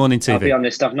Sunday morning TV. I'll be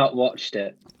honest, I've not watched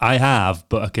it. I have,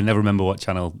 but I can never remember what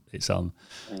channel it's on.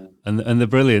 And they're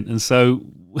brilliant. And so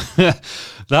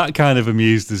that kind of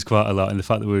amused us quite a lot in the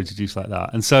fact that we were introduced like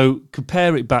that. And so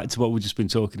compare it back to what we've just been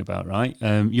talking about, right?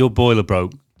 Your boiler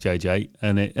broke, JJ,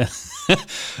 and it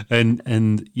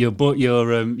and your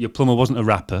plumber wasn't a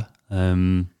rapper,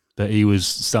 but he was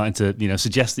starting to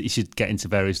suggest that you should get into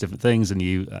various different things, and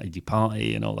you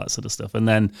party and all that sort of stuff. And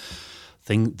then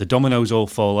the dominoes all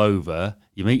fall over.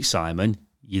 You meet Simon.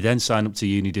 You then sign up to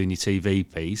uni doing your TV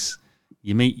piece.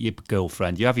 You meet your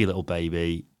girlfriend. You have your little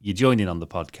baby. You join in on the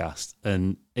podcast,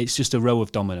 and it's just a row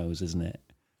of dominoes, isn't it?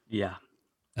 Yeah.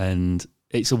 And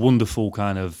it's a wonderful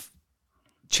kind of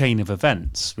chain of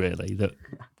events, really, that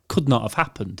could not have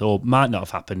happened or might not have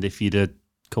happened if you'd have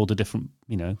called a different,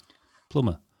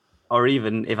 plumber. Or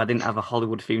even if I didn't have a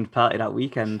Hollywood-themed party that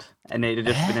weekend, and it had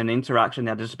just been an interaction,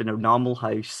 there had just been a normal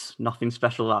house, nothing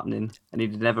special happening, and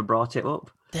he'd never brought it up.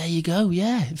 There you go,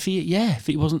 yeah. If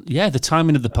it wasn't, the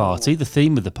timing of the party, the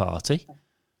theme of the party.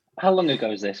 How long ago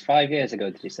was this? 5 years ago,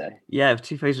 did you say? Yeah,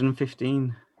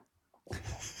 2015.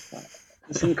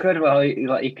 It's incredible how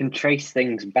you can trace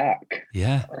things back.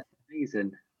 Yeah. That's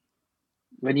amazing.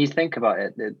 When you think about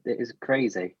it, it is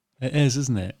crazy. It is,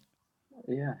 isn't it?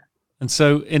 Yeah. And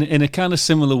so in a kind of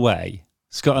similar way,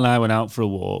 Scott and I went out for a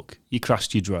walk. You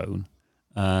crashed your drone.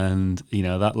 And,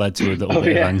 that led to a little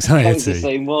bit of anxiety. That was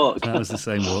the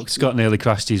same walk. Scott nearly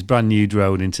crashed his brand new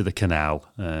drone into the canal.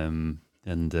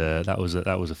 And that was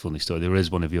a funny story. There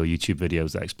is one of your YouTube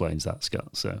videos that explains that,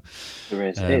 Scott. So there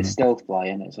is. It's still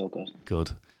flying. It's all good.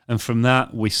 Good. And from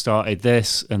that, we started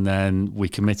this, and then we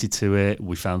committed to it.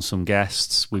 We found some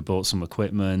guests. We bought some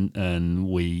equipment, and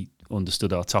we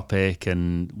understood our topic,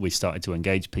 and we started to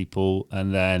engage people.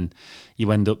 And then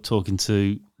you end up talking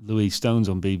to Louise Stones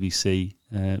on BBC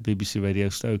Radio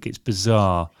Stoke. It's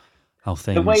bizarre how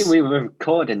things... The way we were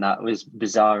recording that was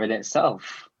bizarre in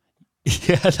itself.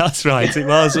 Yeah, that's right. It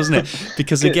was, wasn't it?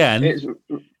 Because again... It's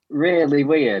really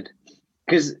weird.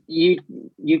 Because you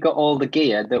got all the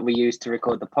gear that we used to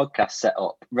record the podcast set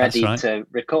up, ready to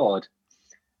record.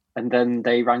 And then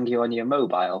they rang you on your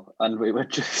mobile, and we were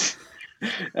just...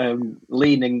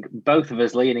 both of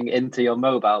us leaning into your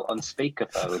mobile on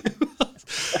speakerphone.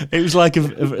 It was like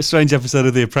a strange episode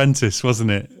of The Apprentice, wasn't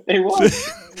it? It was.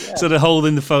 Yeah. Sort of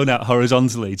holding the phone out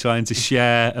horizontally, trying to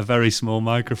share a very small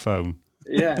microphone.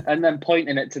 Yeah, and then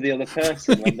pointing it to the other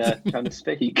person when they're trying to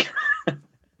speak.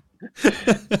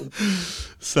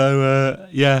 So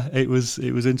it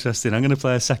was interesting. I'm going to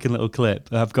play a second little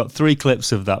clip. I've got 3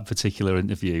 clips of that particular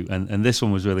interview, and this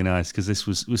one was really nice because this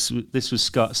was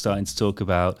Scott starting to talk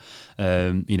about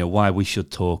why we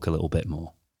should talk a little bit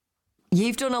more.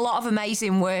 You've done a lot of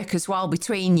amazing work as well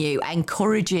between you,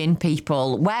 encouraging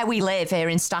people where we live here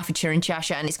in Staffordshire and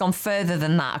Cheshire, and it's gone further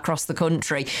than that across the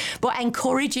country, but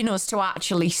encouraging us to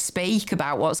actually speak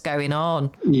about what's going on.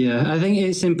 Yeah, I think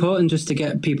it's important just to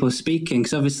get people speaking,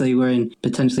 because obviously we're in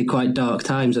potentially quite dark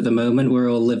times at the moment. We're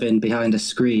all living behind a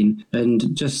screen,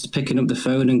 and just picking up the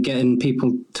phone and getting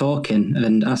people talking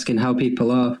and asking how people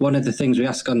are. One of the things we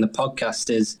ask on the podcast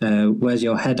is, where's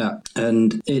your head at?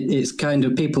 And it's kind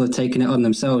of, people are taking taken it on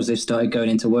themselves. They've started going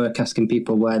into work, asking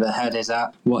people where their head is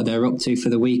at, what they're up to for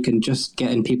the week, and just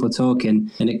getting people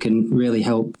talking. And it can really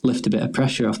help lift a bit of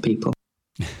pressure off people.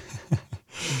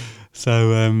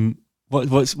 So,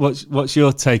 what's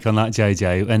your take on that,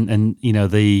 JJ? And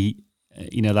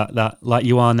that like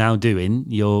you are now doing,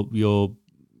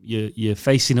 you're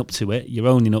facing up to it. You're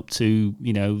owning up to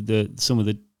some of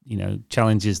the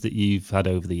challenges that you've had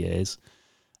over the years.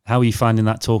 How are you finding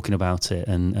that, talking about it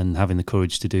and having the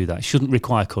courage to do that? It shouldn't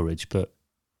require courage, but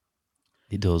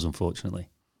it does, unfortunately.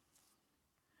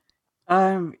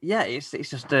 Yeah, it's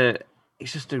just a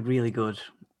really good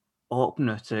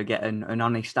opener to get an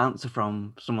honest answer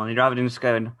from someone rather than just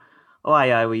going, "Oh, hi,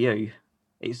 how are you?"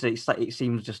 It's like it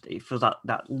feels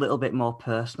that little bit more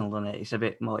personal than it.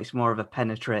 It's more of a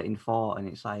penetrating thought, and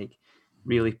it's like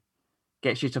really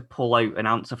gets you to pull out an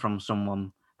answer from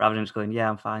someone rather than just going, "Yeah,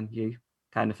 I'm fine, you,"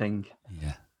 kind of thing.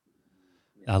 Yeah,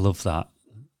 I love that.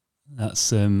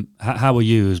 That's how are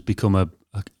you has become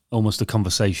almost a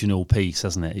conversational piece,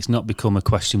 hasn't it? It's not become a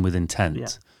question with intent. Yeah.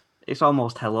 It's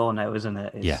almost hello now, isn't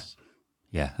it?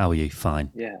 Yeah. How are you? Fine.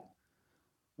 Yeah,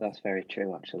 that's very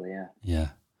true, actually. Yeah. Yeah.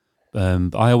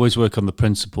 I always work on the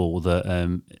principle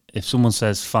that if someone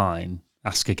says fine,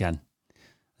 ask again.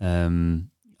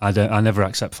 I never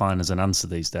accept fine as an answer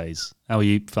these days. How are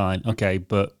you? Fine. Okay,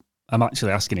 but I'm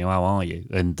actually asking you, how are you?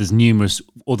 And there's numerous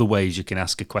other ways you can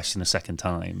ask a question a second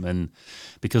time. And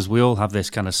because we all have this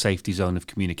kind of safety zone of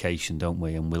communication, don't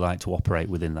we? And we like to operate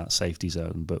within that safety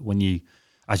zone. But when you,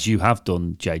 as you have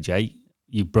done, JJ,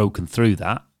 you've broken through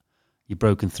that. You've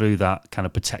broken through that kind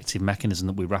of protective mechanism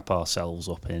that we wrap ourselves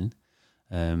up in,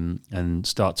 and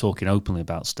start talking openly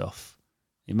about stuff.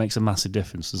 It makes a massive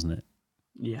difference, doesn't it?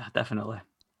 Yeah, definitely.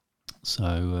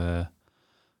 So,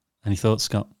 any thoughts,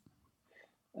 Scott?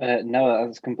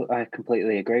 No, I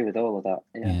completely agree with all of that.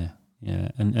 Yeah.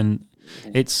 And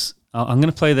it's. I'm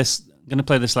going to play this.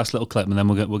 Last little clip, and then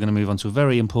we're going to move on to a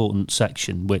very important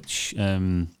section, which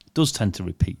does tend to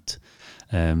repeat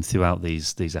throughout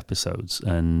these episodes,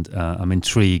 and I'm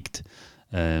intrigued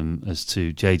as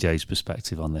to JJ's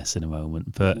perspective on this in a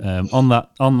moment. But on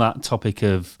that topic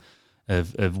of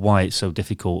why it's so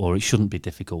difficult, or it shouldn't be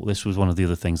difficult, this was one of the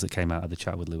other things that came out of the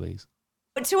chat with Louise.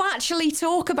 But to actually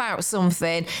talk about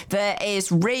something that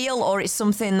is real, or it's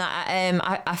something that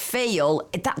I feel,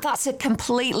 that's a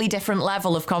completely different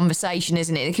level of conversation,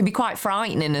 isn't it? It can be quite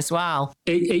frightening as well.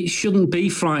 It shouldn't be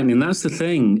frightening. That's the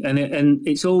thing. And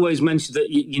it's always mentioned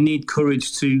that you need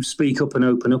courage to speak up and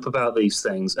open up about these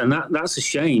things. And that's a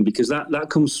shame, because that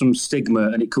comes from stigma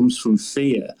and it comes from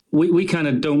fear. We kind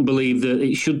of don't believe that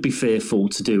it should be fearful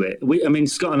to do it.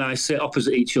 Scott and I sit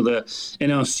opposite each other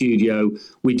in our studio.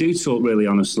 We do talk really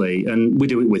honestly, and we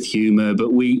do it with humour,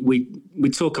 but we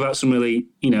talk about some really,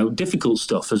 difficult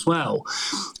stuff as well.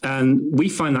 And we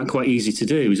find that quite easy to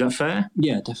do. Is that fair?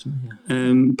 Yeah, definitely.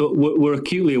 Yeah. But we're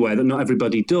acutely aware that not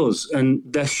everybody does. And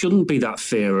there shouldn't be that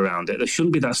fear around it. There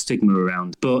shouldn't be that stigma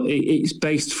around it. But it's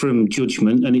based from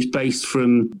judgment, and it's based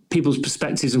from people's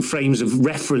perspectives and frames of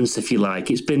reference, if you like.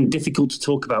 It's been difficult to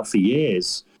talk about for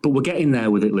years. But we're getting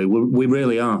there with it, Lou. We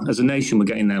really are. As a nation, we're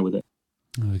getting there with it.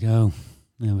 There we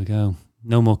go.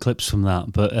 No more clips from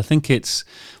that, but I think it's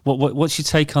what's your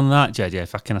take on that, JJ?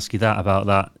 If I can ask you that about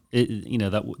that,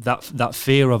 that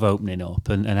fear of opening up,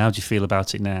 and how do you feel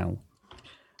about it now?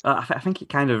 I think it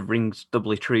kind of rings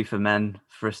doubly true for men,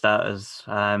 for starters,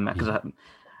 because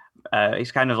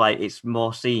it's kind of like it's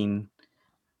more seen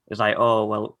as like, oh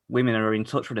well, women are in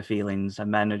touch with their feelings,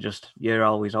 and men are just, you're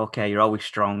always okay, you're always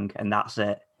strong, and that's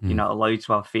it. You're not allowed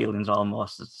to have feelings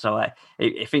almost. So I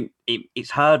think it's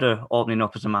harder opening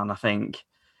up as a man, I think,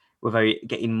 without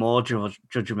getting more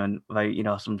judgment,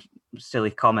 without, some silly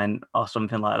comment or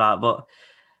something like that. But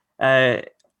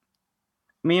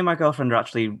me and my girlfriend are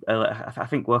actually, I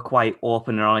think we're quite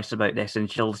open and honest about this.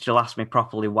 And she'll ask me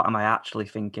properly, what am I actually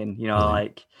thinking?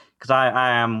 Like, because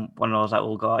I am one of those that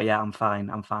will go, yeah, I'm fine.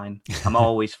 I'm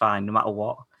always fine, no matter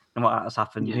what has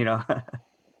happened,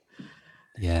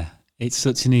 Yeah. It's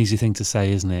such an easy thing to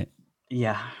say, isn't it?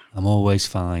 Yeah. I'm always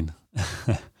fine.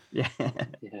 Yeah.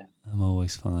 I'm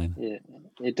always fine. Yeah.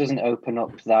 It doesn't open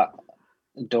up that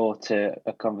door to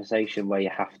a conversation where you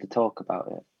have to talk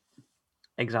about it.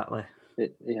 Exactly.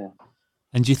 Yeah.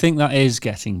 And do you think that is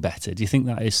getting better? Do you think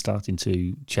that is starting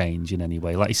to change in any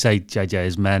way? Like you say, JJ,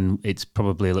 as men, it's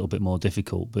probably a little bit more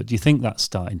difficult, but do you think that's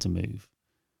starting to move?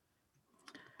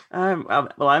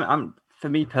 I'm for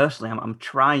me personally, I'm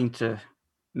trying to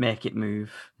make it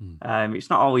move. It's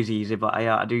not always easy, but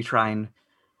I do try and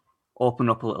open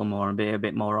up a little more and be a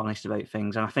bit more honest about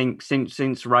things. And I think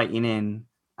since writing in,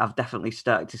 I've definitely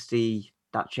started to see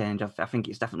that change. I think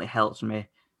it's definitely helped me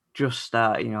just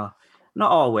start,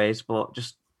 not always, but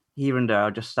just here and there, I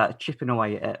just started chipping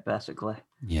away at it basically.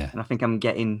 Yeah. And I think I'm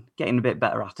getting a bit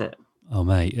better at it. Oh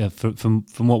mate, from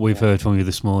what we've heard from you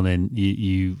this morning,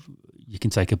 you can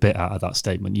take a bit out of that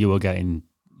statement. You are getting,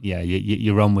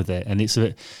 you're on with it, and it's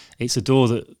a door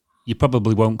that you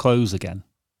probably won't close again.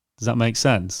 Does that make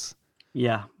sense?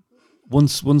 Yeah.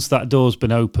 Once that door's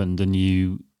been opened and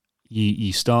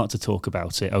you start to talk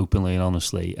about it openly and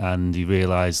honestly, and you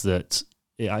realise that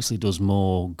it actually does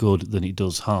more good than it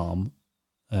does harm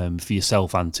for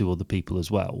yourself and to other people as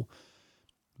well,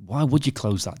 why would you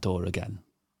close that door again?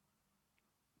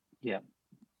 Yeah.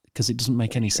 Because it doesn't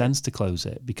make any sense to close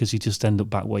it, because you just end up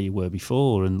back where you were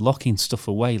before. And locking stuff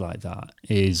away like that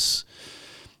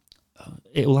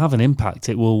it will have an impact.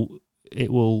 It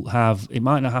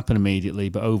might not happen immediately,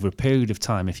 but over a period of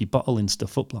time, if you're bottling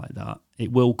stuff up like that,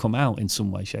 it will come out in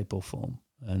some way, shape or form.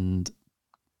 And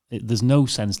there's no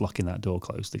sense locking that door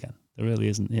closed again. There really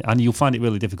isn't. And you'll find it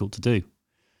really difficult to do.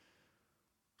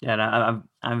 Yeah,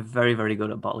 I'm very, very good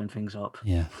at bottling things up.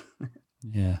 Yeah.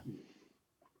 Yeah.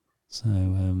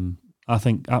 So I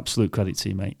think absolute credit to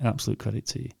you, mate. Absolute credit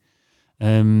to you.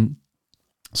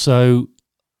 So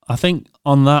I think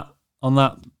on that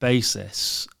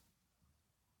basis,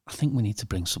 I think we need to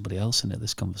bring somebody else into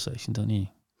this conversation, don't you?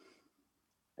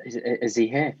 Is he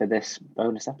here for this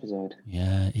bonus episode?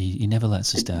 Yeah, he never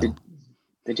lets us down.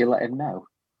 Did you let him know?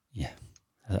 Yeah,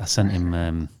 I sent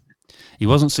him. He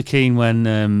wasn't so keen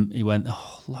when he went,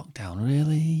 "Oh, lockdown,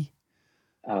 really?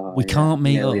 We can't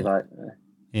meet up."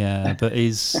 Yeah, but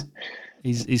he's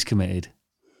committed.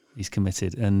 He's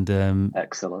committed, and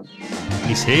excellent.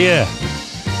 He's here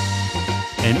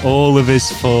in all of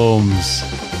his forms.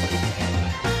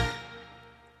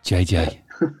 JJ.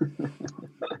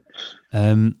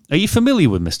 Are you familiar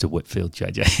with Mr. Whitfield,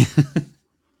 JJ?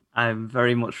 I'm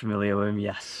very much familiar with him,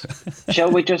 yes. Shall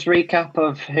we just recap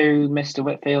of who Mr.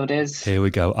 Whitfield is? Here we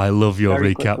go. I love your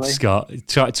Very recap, quickly.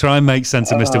 Scott. Try and make sense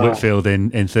of Mr. Whitfield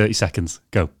in 30 seconds.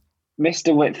 Go.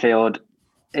 Mr. Whitfield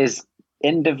is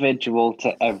individual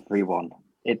to everyone.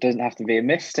 It doesn't have to be a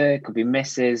Mr., it could be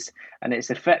Mrs., and it's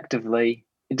effectively,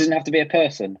 it doesn't have to be a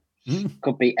person. It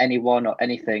could be anyone or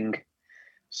anything.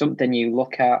 Something you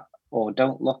look at or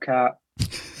don't look at.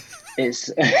 It's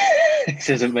it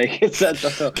doesn't make sense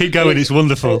at all. Keep going, it's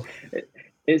wonderful.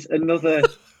 It's another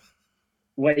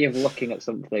way of looking at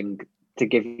something to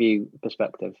give you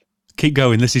perspective. Keep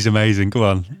going, this is amazing. Go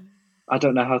on. I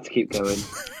don't know how to keep going.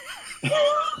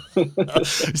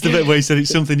 It's the bit where you said it's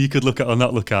something you could look at or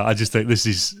not look at. I just think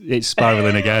it's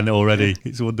spiraling again already.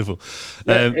 It's wonderful.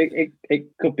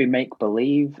 It could be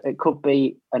make-believe. It could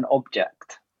be an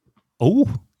object. Oh,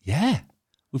 yeah.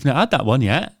 We've not had that one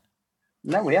yet.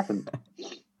 No, we haven't.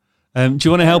 Do you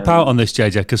want to help out on this,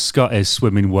 JJ? Because Scott is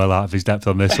swimming well out of his depth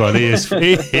on this one. He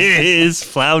is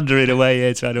floundering away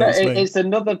here trying to explain. It's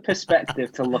another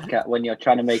perspective to look at when you're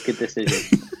trying to make a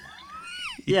decision.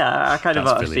 Yeah, I kind of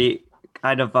That's see,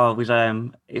 kind of always,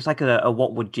 it's like a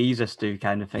what would Jesus do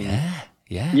kind of thing. Yeah.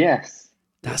 Yes.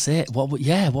 That's it. What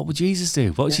would Jesus do?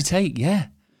 What would you take? Yeah.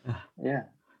 Yeah.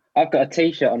 I've got a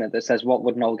T-shirt on it that says, "What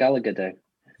would Noel Gallagher do?"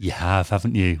 You have,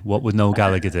 haven't you? What would Noel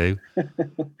Gallagher do?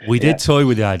 We did toy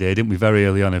with the idea, didn't we, very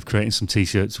early on, of creating some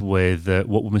T-shirts with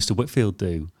what would Mr. Whitfield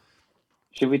do?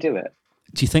 Should we do it?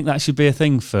 Do you think that should be a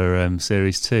thing for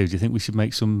Series 2? Do you think we should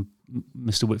make some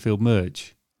Mr. Whitfield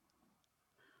merch?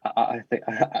 I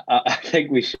think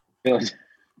we should. I'm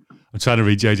trying to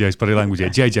read JJ's body language here.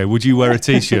 JJ, would you wear a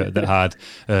T-shirt that had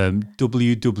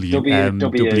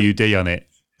WWMWD on it?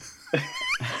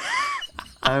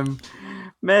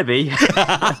 Maybe.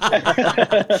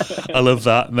 I love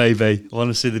that. Maybe. I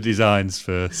want to see the designs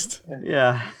first.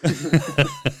 Yeah.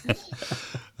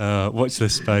 Watch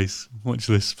this space. Watch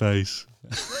this space.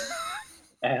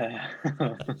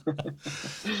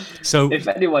 So, if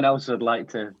anyone else would like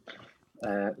to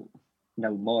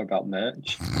know more about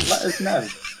merch, let us know.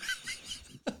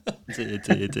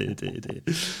 dear.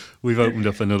 We've opened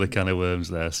up another can of worms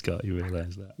there, Scott. You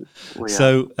realise that?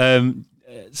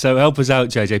 So help us out,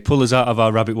 JJ. Pull us out of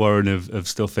our rabbit warren of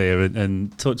stuff here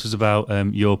and talk to us about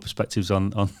your perspectives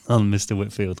on Mr.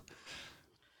 Whitfield.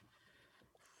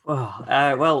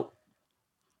 Well,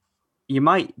 you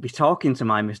might be talking to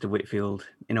my Mr. Whitfield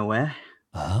in a way.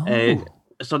 Oh.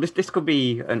 So this could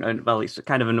be, it's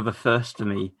kind of another first for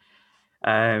me.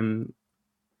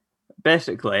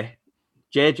 Basically,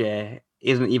 JJ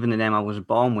isn't even the name I was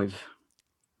born with.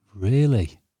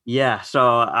 Really? Yeah. So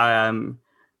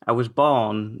I was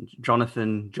born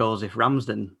Jonathan Joseph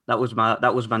Ramsden. That was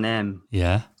my name.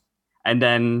 Yeah. And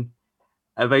then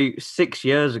about 6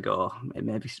 years ago,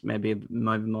 maybe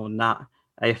more than that,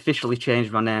 I officially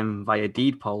changed my name via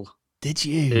deed poll. Did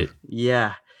you?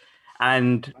 Yeah.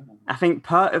 And I think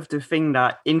part of the thing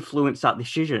that influenced that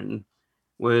decision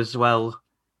was, well,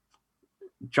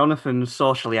 Jonathan's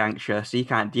socially anxious, he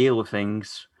can't deal with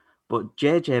things, but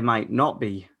JJ might not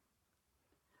be.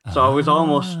 So I was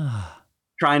almost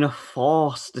trying to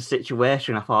force the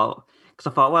situation. I thought,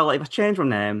 well, if I change my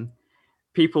name,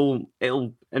 people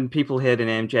hear the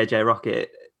name JJ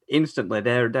Rocket, instantly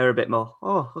they're a bit more,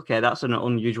 oh, okay, that's an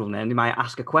unusual name. They might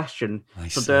ask a question.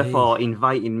 Therefore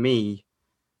inviting me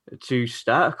to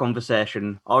start a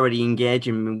conversation, already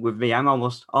engaging with me. I'm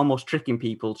almost tricking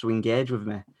people to engage with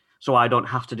me, so I don't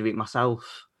have to do it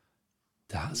myself.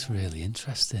 That's really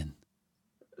interesting.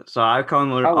 So I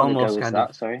kind of almost kind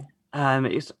of. Sorry.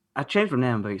 I changed my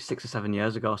name about 6 or 7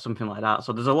 years ago, something like that.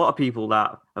 So there's a lot of people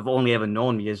that have only ever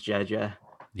known me as JJ.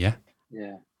 Yeah.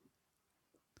 Yeah.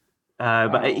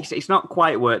 But it's not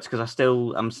quite worked because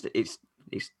it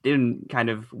didn't kind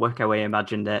of work how I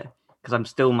imagined it, because I'm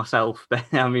still myself. But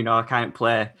I can't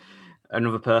play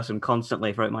another person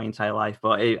constantly throughout my entire life.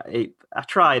 But I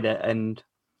tried it and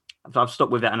I've stuck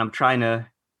with it, and I'm trying to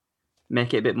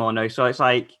make it a bit more now. So it's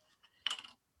like,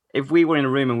 if we were in a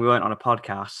room and we weren't on a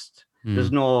podcast,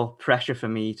 there's no pressure for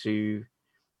me to,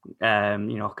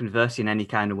 converse in any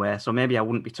kind of way. So maybe I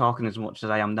wouldn't be talking as much as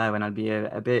I am now, and I'd be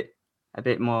a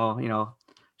bit more,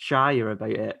 shyer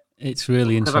about it. It's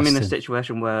really interesting. Because I'm in a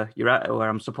situation where where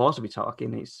I'm supposed to be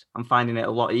talking. I'm finding it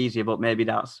a lot easier, but maybe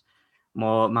that's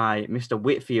more my Mr.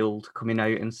 Whitfield coming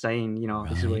out and saying,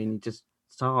 This is where you need to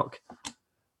talk.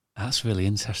 That's really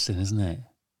interesting, isn't it?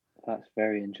 That's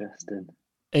very interesting.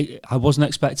 I wasn't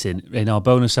expecting in our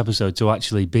bonus episode to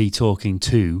actually be talking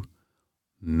to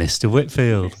Mr.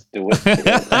 Whitfield. Mr. Whitfield.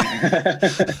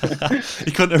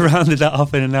 He couldn't have rounded that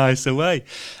off in a nicer way.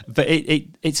 But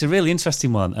it's a really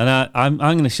interesting one, and I'm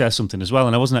going to share something as well.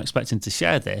 And I wasn't expecting to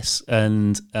share this,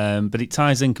 but it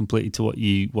ties in completely to what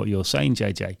you're saying,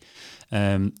 JJ.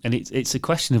 And it's a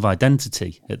question of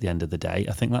identity at the end of the day.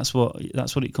 I think that's what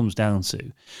it comes down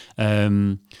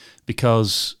to,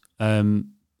 because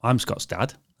I'm Scott's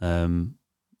dad. I'm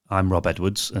Rob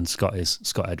Edwards, and Scott is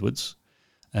Scott Edwards.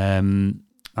 And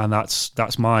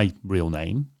that's my real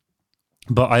name.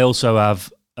 But I also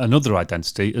have another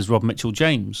identity as Rob Mitchell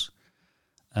James.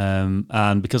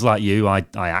 And because, like you, I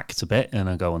act a bit, and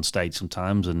I go on stage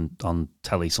sometimes and on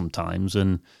telly sometimes.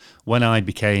 And when I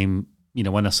became,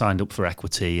 when I signed up for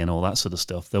Equity and all that sort of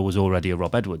stuff, there was already a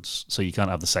Rob Edwards. So you can't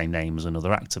have the same name as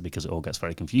another actor because it all gets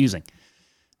very confusing.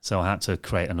 So I had to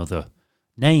create another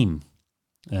name.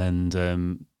 And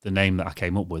the name that I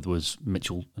came up with was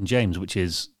Mitchell and James, which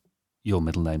is your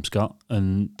middle name, Scott,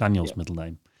 and Daniel's middle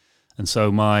name. And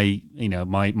so my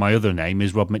other name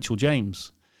is Rob Mitchell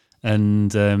James.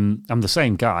 And I'm the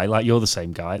same guy, like you're the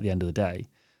same guy at the end of the day.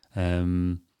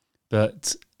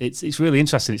 But it's really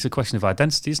interesting. It's a question of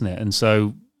identity, isn't it? And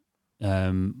so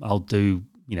I'll do,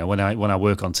 when I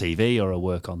work on TV or I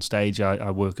work on stage,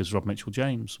 I work as Rob Mitchell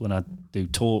James. When I do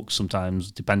talks,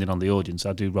 sometimes, depending on the audience,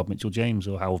 I do Rob Mitchell James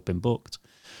or how I've been booked.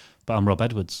 But I'm Rob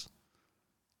Edwards.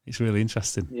 It's really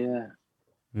interesting. Yeah.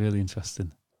 Really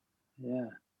interesting. Yeah.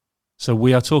 So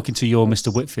we are talking to your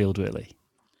Mr. Whitfield, really.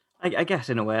 I guess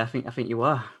in a way, I think you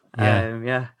are. Yeah.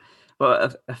 Yeah.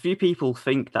 But a few people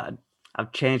think that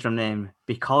I've changed my name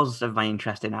because of my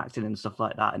interest in acting and stuff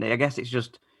like that. And I guess it's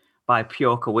just by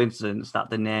pure coincidence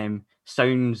that the name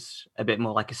sounds a bit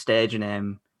more like a stage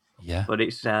name. Yeah. But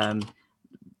it's a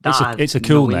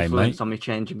cool name, influence mate. on me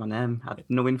changing my name. I had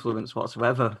no influence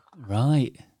whatsoever.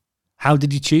 Right. How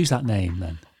did you choose that name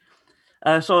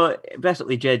then? So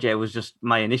basically, JJ was just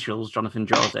my initials, Jonathan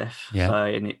Joseph. Yeah.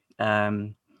 So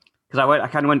because I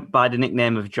kind of went by the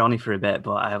nickname of Johnny for a bit,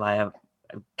 but I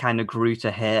kind of grew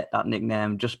to hate that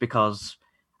nickname just because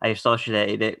I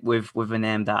associated it with a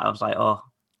name that I was like, oh,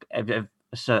 a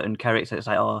certain character. It's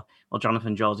like, oh, well,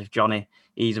 Jonathan Joseph, Johnny,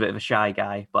 he's a bit of a shy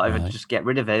guy. But I would just get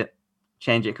rid of it,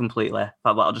 change it completely.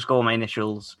 But I'll just go with my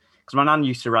initials. Because my nan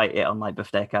used to write it on like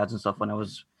birthday cards and stuff when I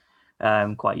was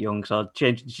quite young. So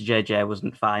changing to JJ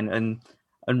wasn't fine.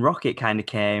 And Rocket kind of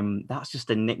came, that's just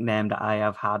a nickname that I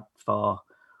have had for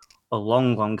a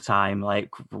long, long time, like,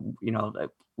 at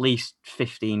least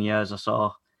 15 years or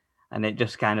so. And it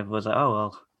just kind of was like, oh,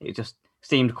 well, it just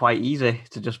seemed quite easy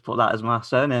to just put that as my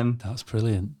surname. That's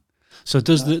brilliant. So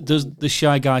does the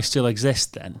shy guy still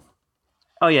exist then?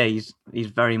 Oh yeah, he's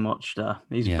very much there.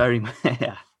 He's very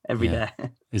every day.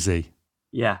 Is he?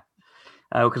 Yeah,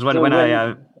 because when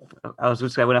I was going to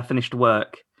say when I finished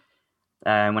work,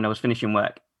 when I was finishing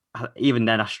work, even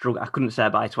then I struggled. I couldn't say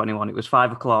bye to anyone. It was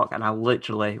 5 o'clock, and I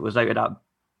literally was out of that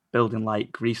building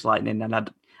like grease lightning. And I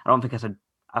don't think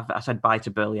I said bye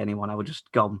to barely anyone. I was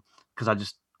just gone because I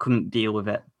just couldn't deal with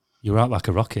it. You're out like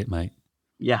a rocket, mate.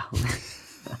 Yeah.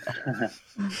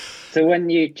 So when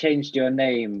you changed your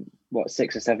name,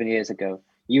 6 or 7 years ago,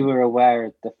 you were aware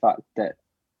of the fact that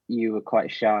you were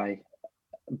quite shy,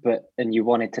 and you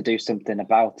wanted to do something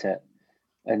about it.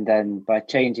 And then by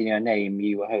changing your name,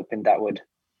 you were hoping that would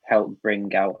help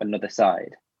bring out another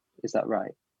side. Is that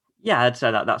right? Yeah, I'd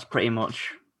say that's pretty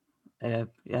much,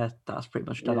 that's pretty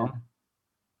much dead on.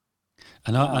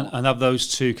 And have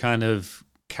those two kind of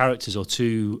characters or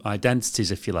two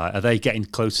identities, if you like, are they getting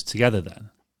closer together then?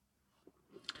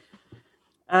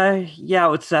 Yeah, I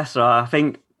would say so. I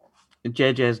think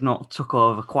JJ's not took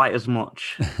over quite as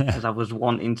much as I was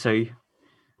wanting to,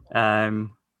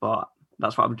 but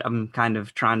that's what I'm kind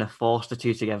of trying to force the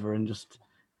two together and just,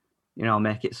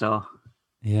 make it so.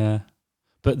 Yeah,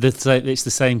 but it's the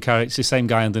same character, it's the same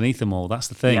guy underneath them all. That's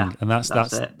the thing, and that's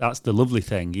the lovely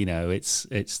thing.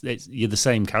 It's you're the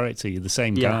same character, you're the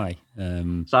same guy.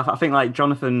 So I think like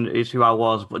Jonathan is who I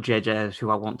was, but JJ is who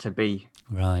I want to be.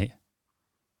 Right.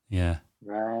 Yeah.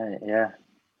 Right. Yeah.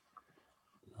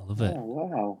 I love it. Oh,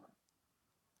 wow.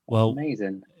 Well,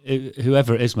 amazing.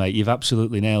 Whoever it is, mate, you've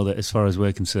absolutely nailed it as far as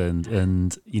we're concerned.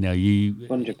 And you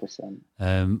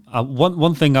 100%.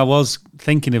 One thing I was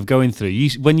thinking of going through,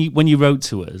 when you wrote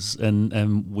to us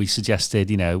and we suggested,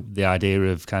 the idea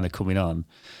of kind of coming on,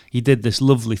 you did this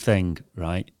lovely thing,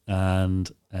 right? And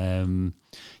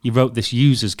you wrote this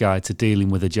user's guide to dealing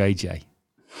with a JJ.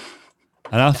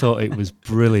 And I thought it was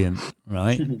brilliant,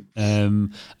 right?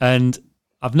 And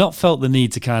I've not felt the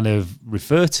need to kind of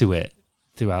refer to it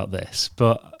throughout this,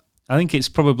 but I think it's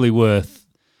probably worth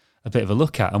a bit of a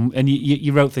look at. And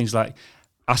you wrote things like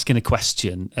asking a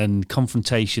question and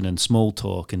confrontation and small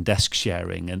talk and desk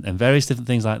sharing and various different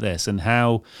things like this, and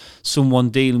how someone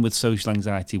dealing with social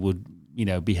anxiety would,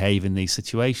 behave in these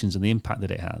situations and the impact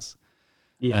that it has.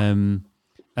 Yeah.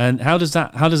 And how does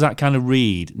that kind of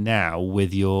read now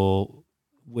with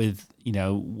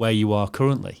where you are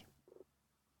currently?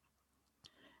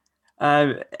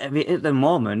 At the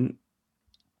moment,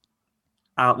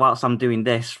 whilst I'm doing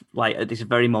this, like at this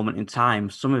very moment in time,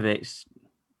 some of it's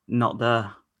not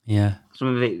there. Yeah.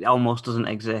 Some of it almost doesn't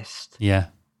exist. Yeah.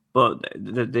 But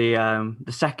the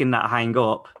second that I hang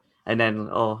up and then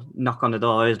knock on the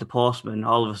door, here's the postman,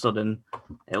 all of a sudden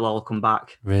it'll all come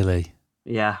back. Really?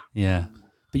 Yeah. Yeah.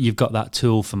 But you've got that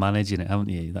tool for managing it, haven't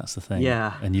you? That's the thing.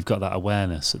 Yeah. And you've got that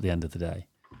awareness at the end of the day.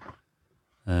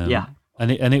 Yeah.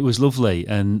 And it was lovely,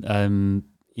 and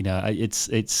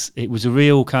it was a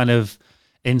real kind of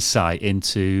insight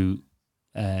into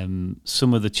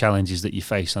some of the challenges that you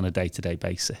face on a day-to-day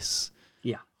basis.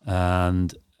 Yeah.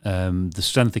 And the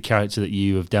strength of character that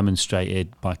you have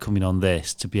demonstrated by coming on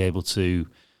this to be able to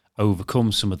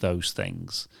overcome some of those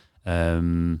things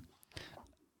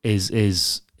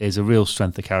is a real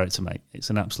strength of character, mate. It's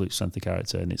an absolute strength of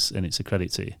character, and it's a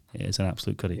credit to you. It is an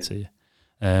absolute credit to you.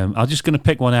 I'm just going to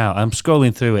pick one out. I'm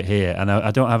scrolling through it here, and I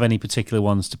don't have any particular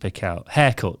ones to pick out.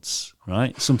 Haircuts,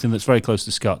 right? Something that's very close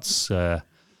to Scott's. I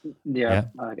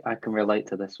can relate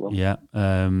to this one. Yeah.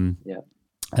 Yeah.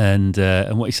 And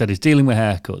what he said is dealing with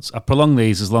haircuts. I prolong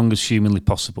these as long as humanly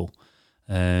possible.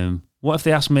 What if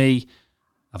they ask me,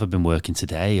 have I been working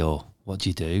today, or what do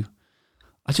you do?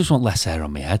 I just want less hair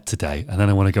on my head today, and then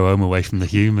I want to go home away from the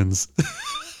humans.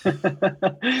 That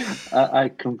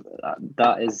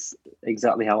is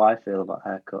exactly how I feel about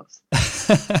haircuts.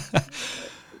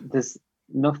 There's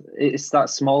nothing. It's that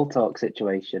small talk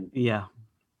situation. Yeah.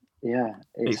 Yeah.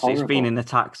 It's being in the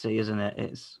taxi, isn't it?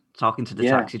 It's talking to the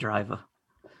taxi driver.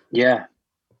 Yeah.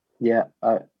 Yeah.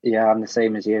 I'm the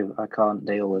same as you. I can't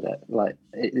deal with it. Like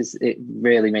it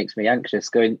really makes me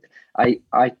anxious. I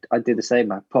do the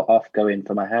same. I put off going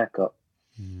for my haircut.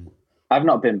 I've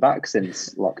not been back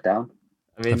since lockdown.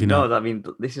 This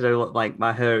is how like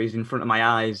my hair is in front of my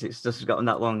eyes. It's just gotten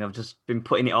that long. I've just been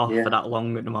putting it off for that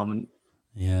long at the moment.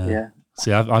 Yeah. Yeah.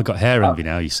 See, I've got hair envy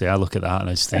now. You see, I look at that and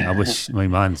I just think, I wish. I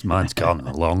mean, mine's gone,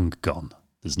 long gone.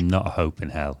 There's not a hope in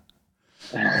hell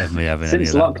of me having any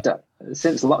of that.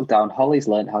 Since lockdown, Holly's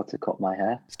learned how to cut my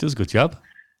hair. She does a good job.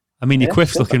 I mean, your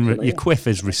quiff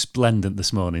is resplendent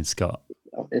this morning, Scott.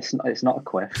 It's not a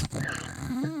quiff.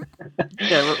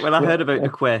 Yeah, when I heard about the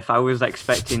quiff, I was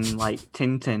expecting like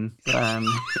Tintin.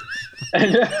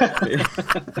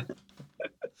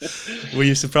 Were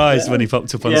you surprised when he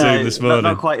popped up on Zoom this morning?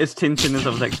 Not quite as Tintin as I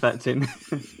was expecting.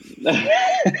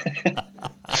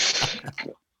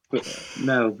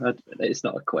 No, it's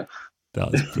not a quiff.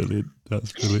 That's brilliant.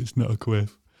 It's not a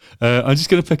quiff. I'm just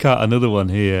going to pick out another one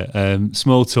here.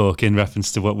 Small talk in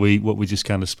reference to what we just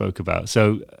kind of spoke about.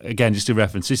 So again, just a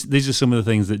reference. These are some of the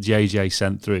things that JJ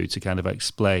sent through to kind of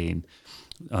explain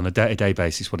on a day-to-day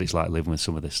basis what it's like living with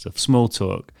some of this stuff. Small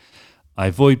talk. I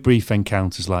avoid brief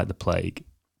encounters like the plague.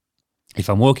 If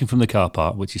I'm walking from the car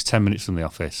park, which is 10 minutes from the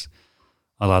office,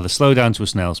 I'll either slow down to a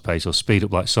snail's pace or speed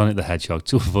up like Sonic the Hedgehog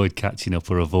to avoid catching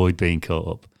up or avoid being caught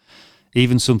up.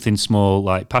 Even something small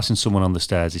like passing someone on the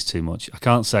stairs is too much. I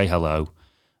can't say hello.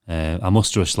 I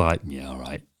muster a slight, yeah, all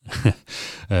right,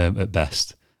 at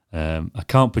best. I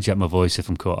can't project my voice if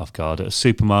I'm caught off guard. At a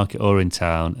supermarket or in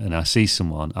town and I see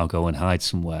someone, I'll go and hide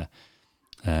somewhere,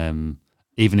 even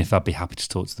if I'd be happy to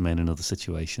talk to them in another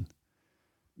situation.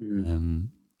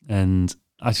 And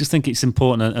I just think it's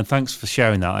important, and thanks for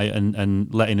sharing that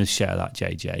and letting us share that,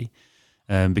 JJ,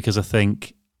 because I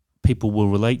think people will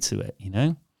relate to it, you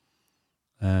know?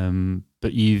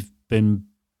 But you've been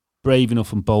brave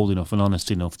enough and bold enough and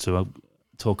honest enough to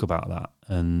talk about that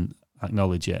and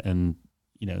acknowledge it. And,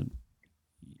 you know,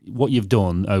 what you've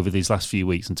done over these last few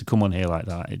weeks and to come on here like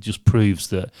that, it just proves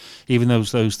that even though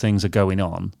those things are going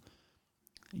on,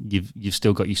 you've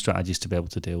still got your strategies to be able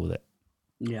to deal with it.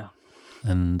 Yeah.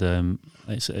 And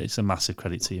it's a massive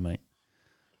credit to you, mate.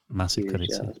 Massive credit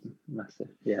to you. Massive,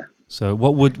 yeah. So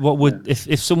what would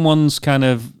if someone's kind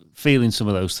of feeling some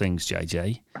of those things,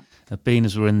 JJ, being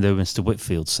as we're in the Mr.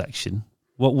 Whitfield section,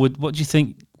 what do you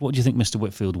think Mr.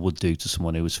 Whitfield would do to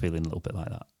someone who was feeling a little bit like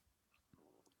that?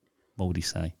 What would he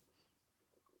say?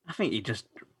 I think you just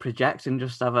project and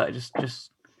just have a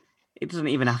just. It doesn't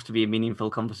even have to be a meaningful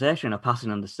conversation or passing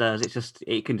on the stairs.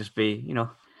 It can just be, you know,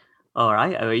 all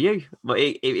right, how are you? But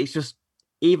it's just,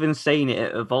 even saying it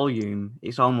at a volume,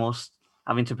 it's almost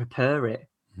having to prepare it.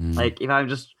 Like if I'm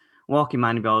just walking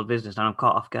minding my own business and I'm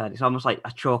caught off guard, it's almost like I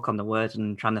choke on the words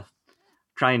and try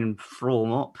and throw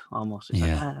them up almost. It's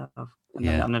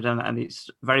and it's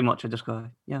very much I just go,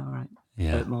 yeah, all right,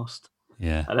 at most.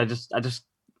 Yeah. And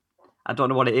I don't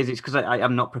know what it is. It's because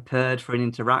I'm not prepared for an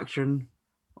interaction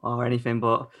or anything,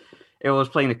 but if I was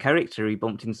playing a character, he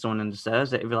bumped into someone on the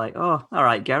stairs, it'd be like, oh, all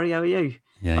right, Gary, how are you?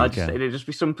 Yeah, it'd just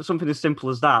be something as simple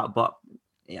as that, but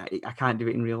yeah, I can't do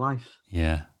it in real life.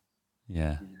 Yeah.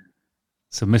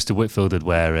 So Mr. Whitfield would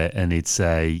wear it and he'd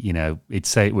say, you know, he'd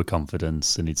say it with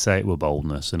confidence and he'd say it with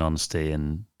boldness and honesty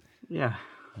and... Yeah.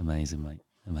 Amazing, mate.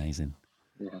 Amazing.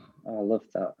 Yeah, I love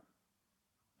that.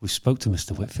 We spoke to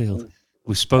Mr. Whitfield.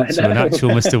 We spoke to an actual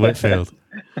Mr. Whitfield.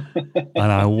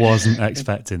 And I wasn't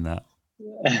expecting that.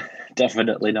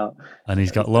 Definitely not. And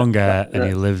he's got long hair and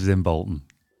he lives in Bolton.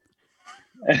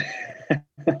 That's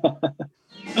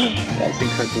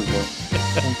incredible.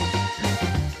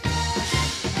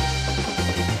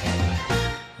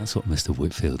 That's what Mr.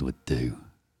 Whitfield would do.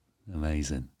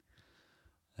 Amazing.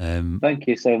 Thank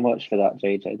you so much for that,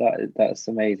 JJ. That's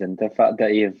amazing. The fact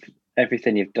that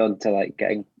everything you've done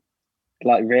to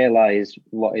realize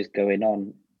what is going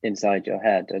on inside your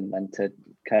head and to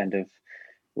kind of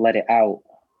let it out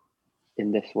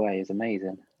in this way is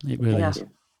amazing. It really is.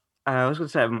 I was going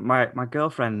to say, my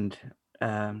girlfriend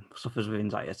suffers with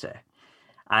anxiety.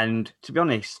 And to be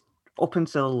honest, up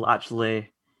until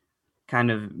actually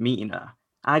kind of meeting her,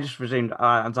 I just presumed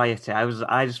anxiety.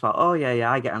 I just thought, oh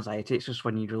yeah, I get anxiety. It's just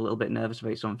when you're a little bit nervous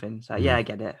about something. So yeah, I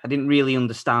get it. I didn't really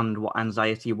understand what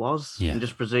anxiety was, and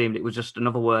just presumed it was just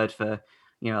another word for,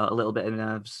 you know, a little bit of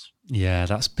nerves. Yeah,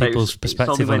 that's people's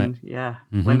perspective on it. Yeah,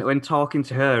 when talking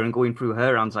to her and going through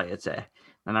her anxiety,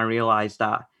 and I realised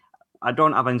that I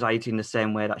don't have anxiety in the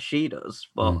same way that she does,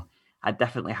 but I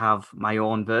definitely have my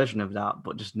own version of that,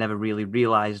 but just never really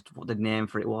realised what the name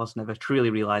for it was. Never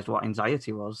truly realised what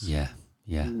anxiety was.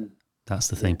 Yeah, that's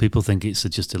the thing. People think it's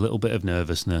just a little bit of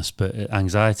nervousness, but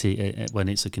anxiety, when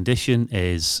it's a condition,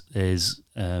 has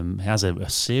a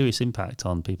serious impact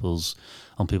on people's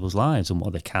lives and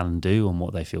what they can do and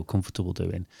what they feel comfortable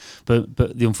doing. But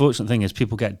the unfortunate thing is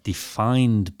people get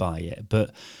defined by it.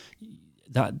 But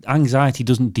that anxiety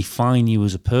doesn't define you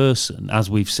as a person, as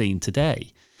we've seen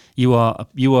today. You are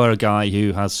a guy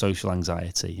who has social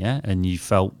anxiety, yeah, and you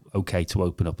felt okay to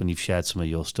open up, and you've shared some of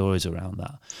your stories around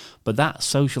that. But that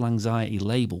social anxiety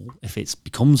label, if it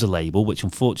becomes a label, which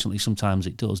unfortunately sometimes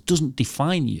it does, doesn't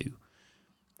define you.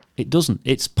 It doesn't.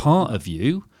 It's part of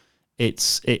you. It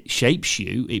shapes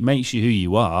you. It makes you who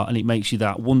you are, and it makes you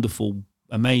that wonderful,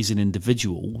 amazing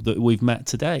individual that we've met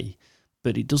today.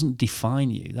 But it doesn't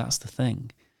define you. That's the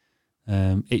thing.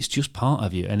 It's just part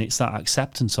of you, and it's that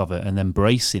acceptance of it and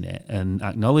embracing it and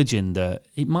acknowledging that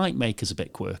it might make us a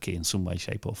bit quirky in some way,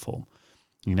 shape or form.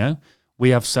 You know, we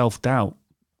have self-doubt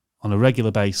on a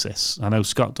regular basis. I know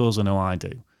Scott does, I know I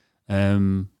do.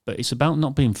 But it's about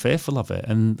not being fearful of it.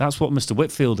 And that's what Mr.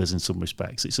 Whitfield is in some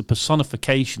respects. It's a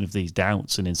personification of these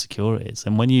doubts and insecurities.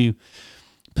 And when you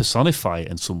personify it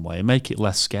in some way and make it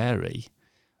less scary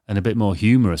and a bit more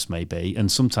humorous maybe,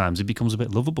 and sometimes it becomes a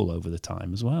bit lovable over the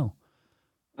time as well.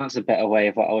 That's a better way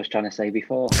of what I was trying to say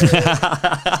before.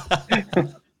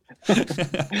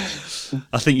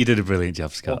 I think you did a brilliant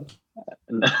job, Scott.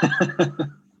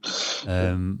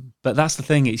 But that's the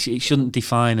thing, it shouldn't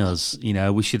define us. You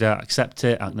know, we should accept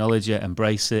it, acknowledge it,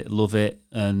 embrace it, love it,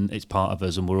 and it's part of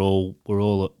us, and we're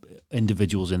all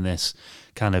individuals in this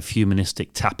kind of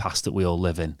humanistic tapas that we all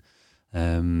live in.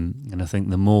 And I think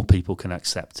the more people can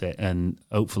accept it, and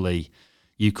hopefully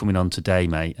you coming on today,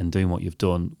 mate, and doing what you've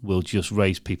done will just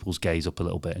raise people's gaze up a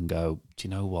little bit and go, do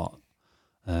you know what?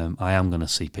 I am going to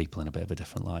see people in a bit of a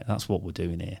different light. That's what we're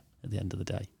doing here at the end of the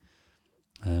day.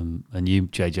 And you,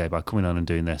 JJ, by coming on and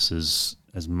doing this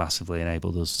has massively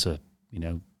enabled us to, you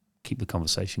know, keep the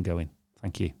conversation going.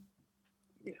 Thank you.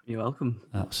 You're welcome.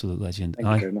 Absolute legend.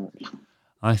 Thank you very much.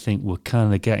 I think we're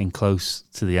kind of getting close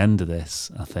to the end of this,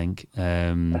 I think.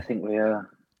 I think we are.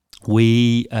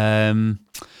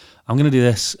 I'm going to do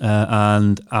this,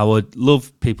 and I would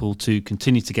love people to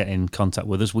continue to get in contact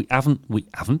with us. We haven't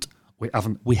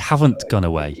gone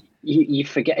away. You're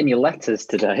forgetting your letters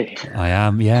today. I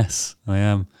am, yes, I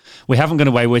am. We haven't gone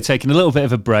away. We're taking a little bit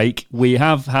of a break. We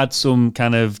have had some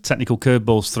kind of technical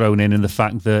curveballs thrown in the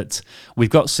fact that we've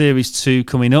got Series 2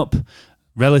 coming up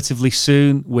relatively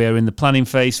soon. We're in the planning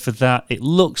phase for that. It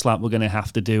looks like we're going to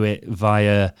have to do it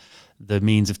via the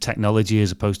means of technology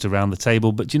as opposed to around the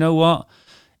table. But do you know what?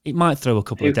 It might throw a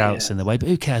couple of doubts in the way, but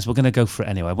who cares? We're going to go for it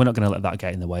anyway. We're not going to let that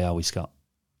get in the way, are we, Scott?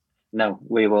 No,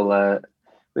 we will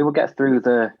get through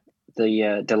the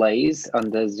delays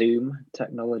and the Zoom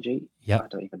technology. Yeah, I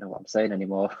don't even know what I'm saying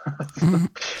anymore.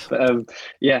 But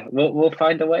we'll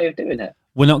find a way of doing it.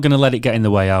 We're not going to let it get in the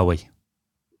way, are we?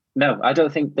 No, I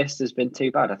don't think this has been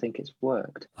too bad. I think it's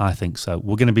worked. I think so.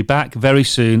 We're going to be back very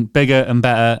soon, bigger and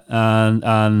better,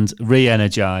 and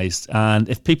re-energized. And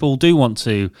if people do want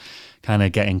to kind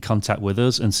of get in contact with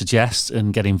us and suggest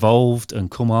and get involved and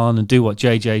come on and do what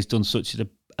JJ's done such an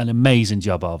amazing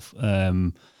job of.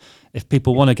 If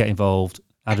people want to get involved,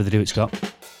 how do they do it, Scott?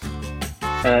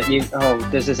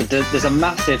 There's a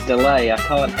massive delay. I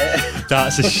can't hear.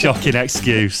 That's a shocking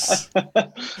excuse.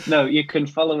 No, you can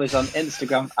follow us on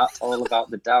Instagram at All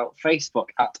About the Doubt, Facebook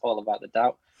at All About the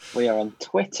Doubt. We are on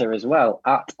Twitter as well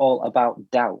at All About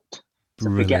Doubt. So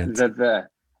Brilliant. forget the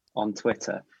on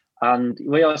Twitter. And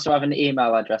we also have an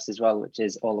email address as well, which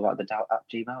is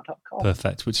allaboutthedoubt@gmail.com.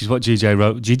 Perfect, which is what JJ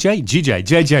wrote.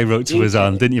 JJ wrote to us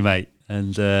on, didn't you, mate?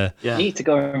 And You need to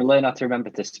go and learn how to remember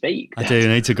to speak. I do. I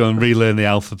need to go and relearn the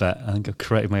alphabet. I think I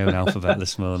created my own alphabet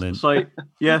this morning. So,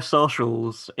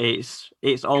 socials, it's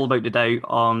All About the Doubt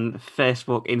on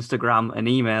Facebook, Instagram, and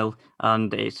email,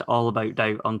 and it's All About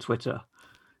Doubt on Twitter.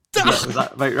 Was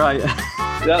that about right?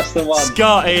 That's the one.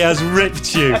 Scott, he has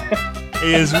ripped you.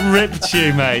 He has ripped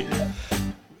you, mate.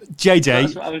 JJ,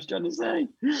 that's what I was trying to say.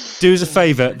 Do us a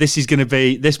favour.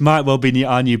 This might well be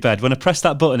our new bed. When I press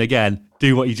that button again,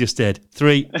 do what you just did.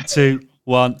 3, 2,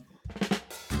 1.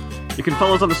 You can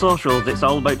follow us on the socials. It's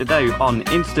All About the Doubt on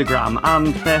Instagram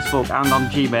and Facebook and on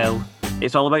Gmail.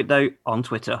 It's All About Doubt on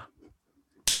Twitter.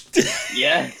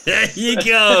 Yes. There you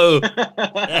go.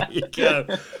 There you go.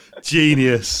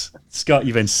 Genius. Scott,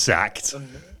 you've been sacked.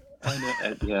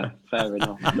 Yeah, fair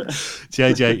enough.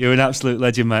 JJ, you're an absolute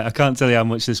legend, mate. I can't tell you how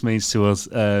much this means to us.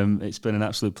 It's been an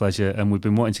absolute pleasure, and we've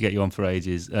been wanting to get you on for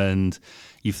ages, and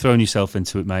you've thrown yourself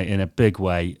into it, mate, in a big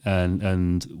way,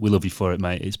 and we love you for it,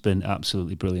 mate. It's been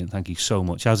absolutely brilliant. Thank you so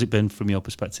much. How's it been from your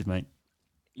perspective, mate?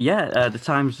 Yeah, the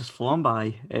time's just flown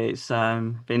by. It's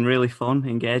been really fun,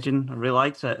 engaging. I really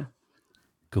liked it.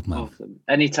 Good man. Awesome.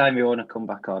 Anytime you want to come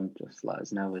back on, just let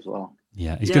us know as well.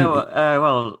 Yeah.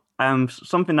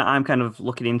 Something that I'm kind of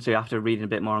looking into after reading a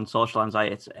bit more on social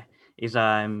anxiety is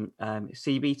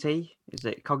CBT. Is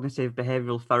it cognitive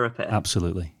behavioural therapy?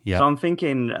 Absolutely. Yeah. So I'm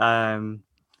thinking I'm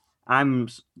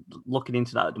looking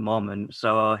into that at the moment.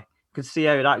 So I could see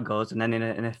how that goes, and then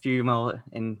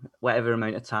in whatever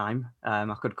amount of time,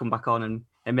 I could come back on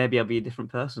and maybe I'll be a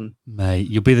different person. Mate,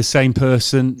 you'll be the same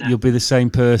person. You'll be the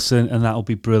same person, and that'll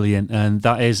be brilliant. And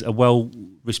that is a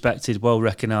well-respected,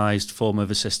 well-recognised form of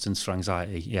assistance for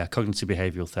anxiety. Yeah, cognitive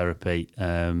behavioural therapy.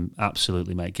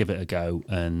 Absolutely, mate. Give it a go.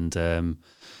 And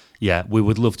we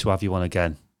would love to have you on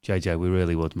again, JJ. We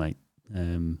really would, mate.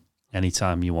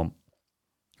 Anytime you want.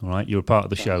 All right, you're a part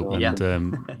of the show, and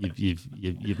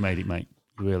you've made it, mate.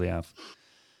 You really have.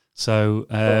 So,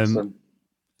 awesome.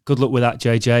 Good luck with that,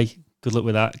 JJ. Good luck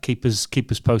with that. Keep us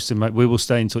posted, mate. We will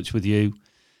stay in touch with you.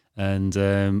 And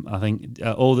I think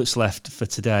all that's left for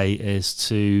today is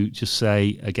to just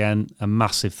say again a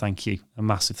massive thank you.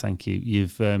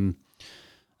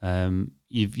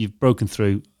 You've broken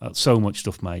through so much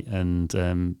stuff, mate,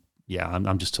 and Yeah,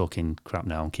 I'm just talking crap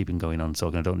now. I'm keeping going on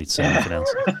talking. I don't need to say anything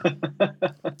else.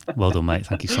 Well done, mate.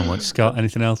 Thank you so much. Scott,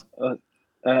 anything else?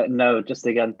 No, just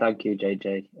again, thank you,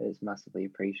 JJ. It's massively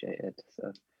appreciated.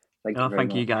 So thank you very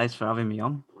much. You guys for having me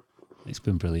on. It's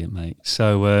been brilliant, mate.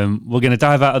 So we're going to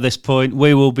dive out of this point.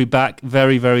 We will be back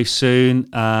very, very soon.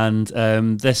 And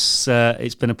it's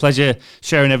been a pleasure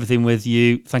sharing everything with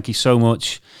you. Thank you so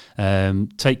much.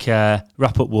 Take care.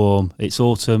 Wrap up warm. It's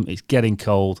autumn. It's getting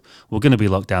cold. We're going to be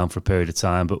locked down for a period of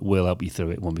time, but we'll help you through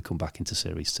it when we come back into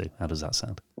Series 2. How does that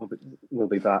sound? We'll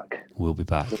be back. We'll be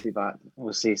back. We'll be back.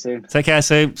 We'll see you soon. Take care,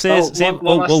 Sue. See you.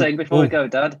 One last thing before we go,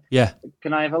 Dad. Yeah.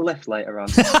 Can I have a lift later on?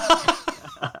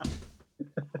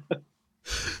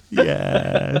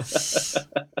 Yes.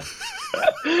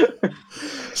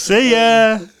 See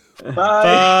ya.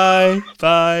 Bye.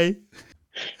 Bye.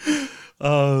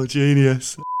 Oh,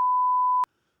 genius.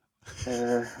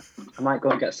 I might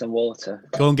go and get some water.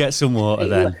 Go and get some water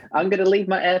then. I'm going to leave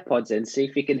my AirPods in, see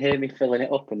if you can hear me filling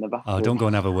it up in the bathroom. Oh, don't go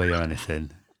and have a wee or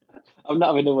anything. I'm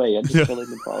not having a wee, I'm just filling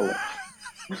the bottle.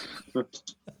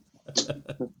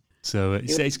 So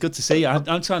it's good to see you.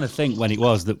 I'm trying to think when it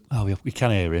was that. Oh, we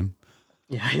can hear him.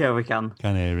 Yeah, we can.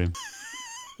 Can hear him.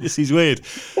 This is weird.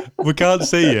 We can't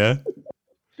see you,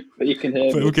 but you can hear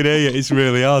me. But we can hear you. It's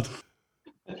really odd.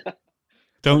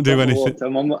 Don't do anything.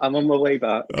 I'm on my way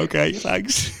back. Okay,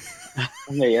 thanks.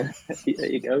 I'm here.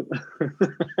 There you go.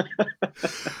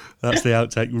 That's the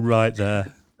outtake right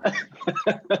there.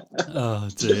 Oh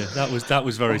dear, that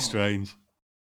was very strange.